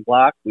long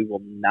block. We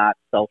will not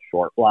sell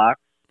short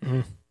blocks.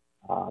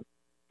 Mm-hmm.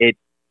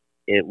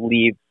 It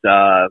leaves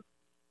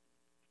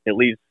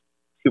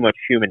too much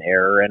human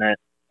error in it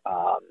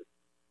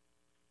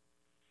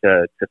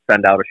to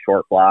send out a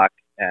short block,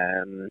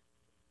 and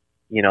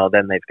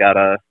then they've got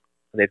to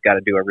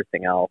do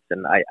everything else,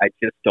 and I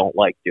just don't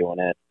like doing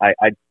it.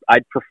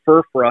 I'd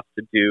prefer for us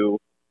to do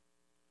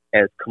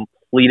as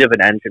complete of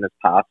an engine as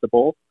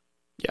possible.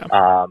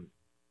 Yeah.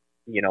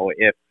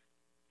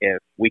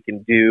 If we can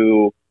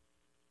do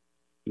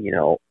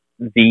the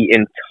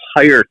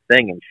entire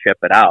thing and ship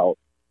it out,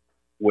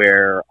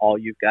 where all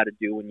you've got to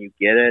do when you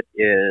get it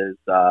is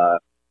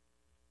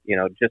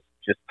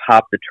just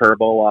pop the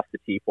turbo off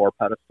the T4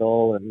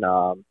 pedestal, and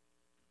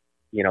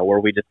where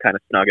we just kind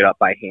of snug it up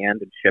by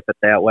hand and ship it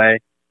that way.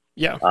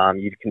 Yeah.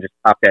 You can just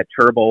pop that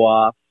turbo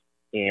off,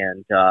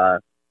 and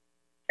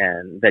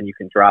then you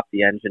can drop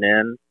the engine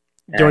in.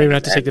 Don't even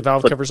have to take the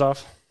valve covers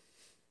off.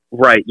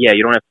 Right. Yeah.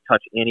 You don't have to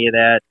touch any of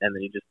that, and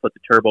then you just put the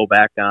turbo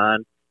back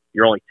on.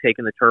 You're only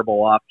taking the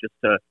turbo off just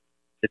to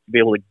be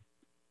able to,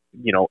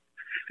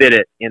 fit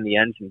it in the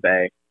engine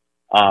bay.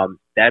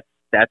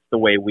 That's the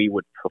way we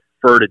would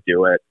prefer to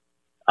do it.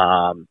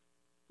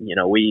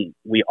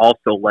 We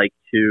also like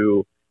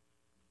to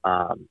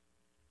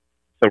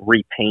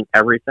repaint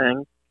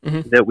everything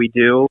mm-hmm. that we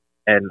do,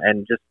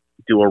 and just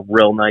do a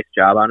real nice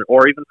job on it,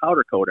 or even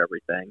powder coat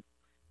everything.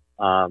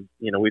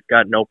 We've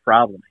got no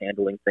problem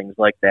handling things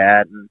like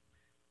that, and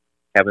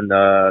having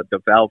the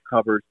valve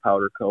covers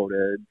powder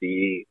coated,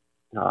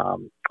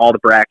 all the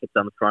brackets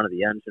on the front of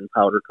the engine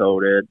powder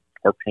coated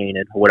or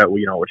painted, whatever,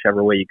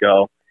 whichever way you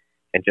go,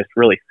 and just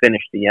really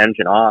finish the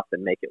engine off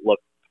and make it look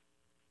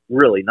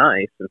really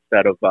nice,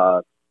 instead of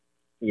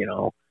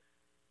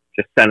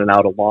just sending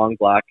out a long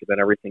block and then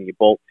everything you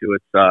bolt to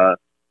it's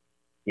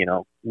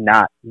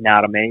not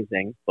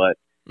amazing. But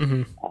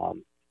mm-hmm.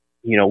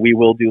 We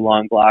will do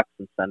long blocks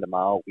and send them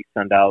out. We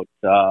send out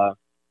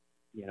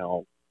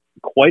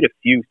quite a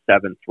few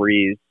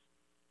 7.3s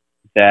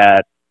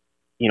that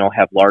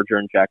have larger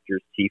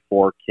injectors,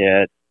 T4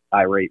 kit,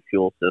 I-rate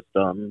fuel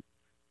system,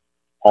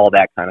 all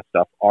that kind of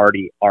stuff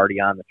already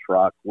on the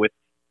truck with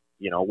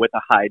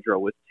a hydro,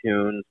 with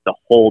tunes, the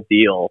whole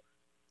deal.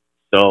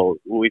 So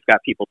we've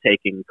got people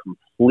taking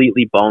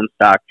completely bone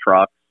stock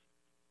trucks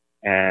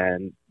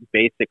and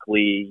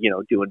basically,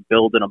 doing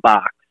build in a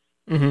box.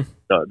 Mm-hmm.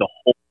 The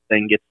whole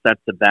thing gets sent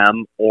to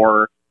them,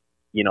 or,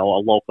 a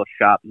local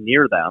shop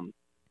near them,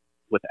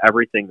 with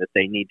everything that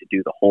they need to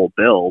do the whole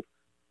build.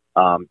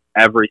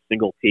 Every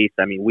single piece.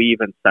 I mean, we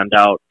even send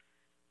out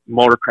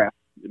motorcraft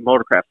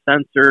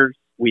sensors.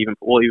 We'll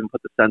even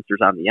put the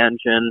sensors on the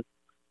engine.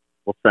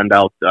 We'll send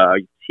out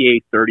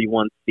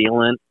TA31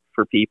 sealant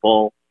for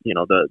people. The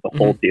mm-hmm.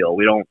 whole deal.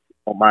 We don't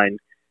mind,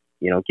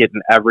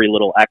 getting every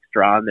little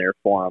extra on there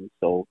for them,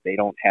 so they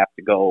don't have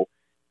to go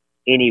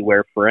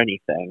anywhere for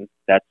anything.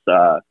 That's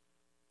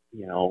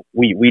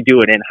we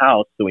do it in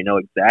house, so we know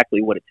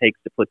exactly what it takes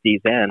to put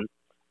these in.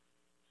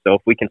 So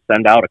if we can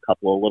send out a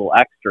couple of little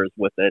extras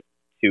with it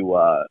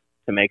to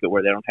make it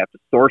where they don't have to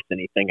source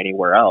anything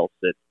anywhere else,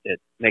 it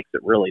makes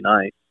it really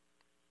nice.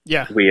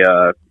 Yeah. We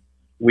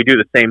do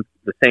the same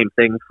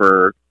thing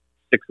for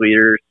 6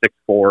 liters,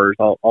 6.4s,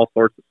 all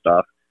sorts of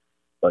stuff.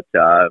 But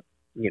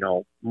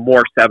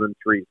more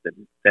 7.3s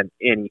than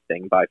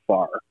anything by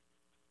far.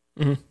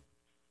 Mm-hmm.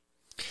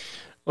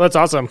 Well, that's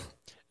awesome.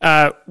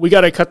 We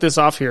got to cut this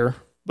off here,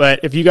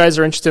 but if you guys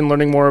are interested in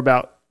learning more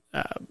about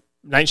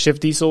Night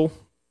Shift Diesel,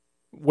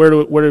 where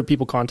do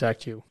people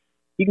contact you?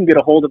 You can get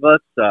a hold of us.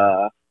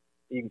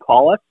 You can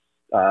call us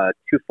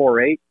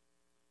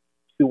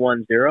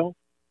 248-210-5107,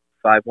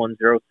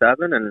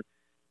 and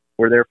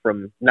we're there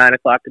from 9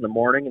 o'clock in the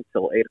morning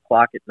until 8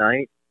 o'clock at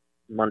night,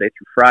 Monday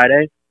through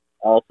Friday.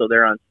 Also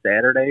there on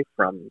Saturday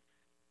from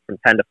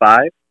 10 to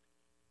 5.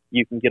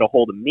 You can get a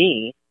hold of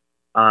me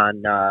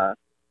on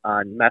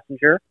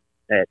Messenger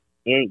at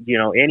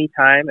any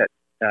time at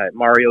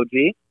Mario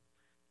G.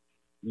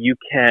 You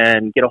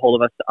can get a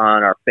hold of us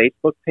on our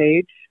Facebook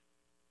page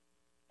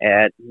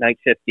at Night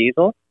Shift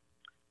Diesel.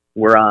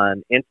 We're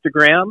on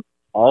Instagram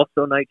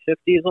also night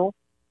shift diesel.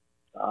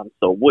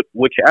 So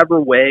whichever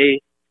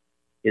way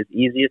is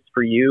easiest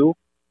for you,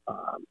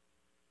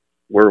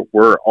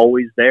 we're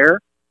always there,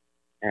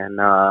 and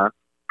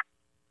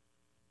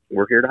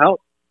we're here to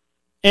help.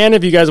 And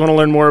if you guys want to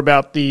learn more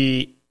about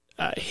the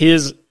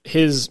his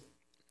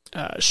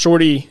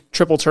Shorty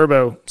triple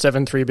turbo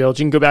 7.3 build,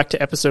 you can go back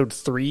to episode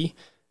 3.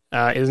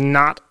 It is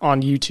not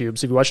on YouTube,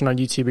 so if you're watching on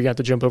YouTube, you got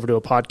to jump over to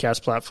a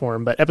podcast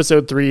platform. But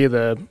episode 3 of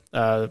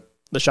the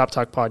Shop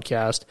Talk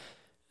podcast,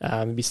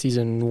 maybe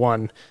season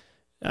 1,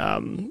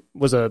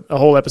 was a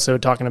whole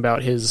episode talking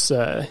about his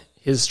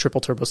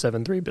triple turbo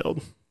 7.3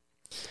 build.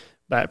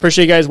 But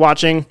appreciate you guys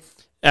watching.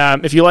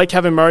 If you liked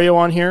having Mario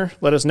on here,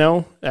 let us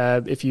know.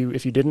 If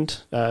you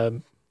didn't,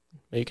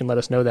 you can let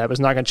us know that. But it's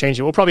not going to change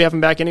it. We'll probably have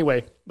him back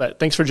anyway. But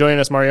thanks for joining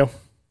us, Mario.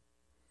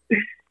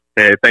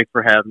 Hey, thanks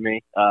for having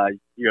me.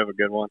 You have a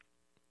good one.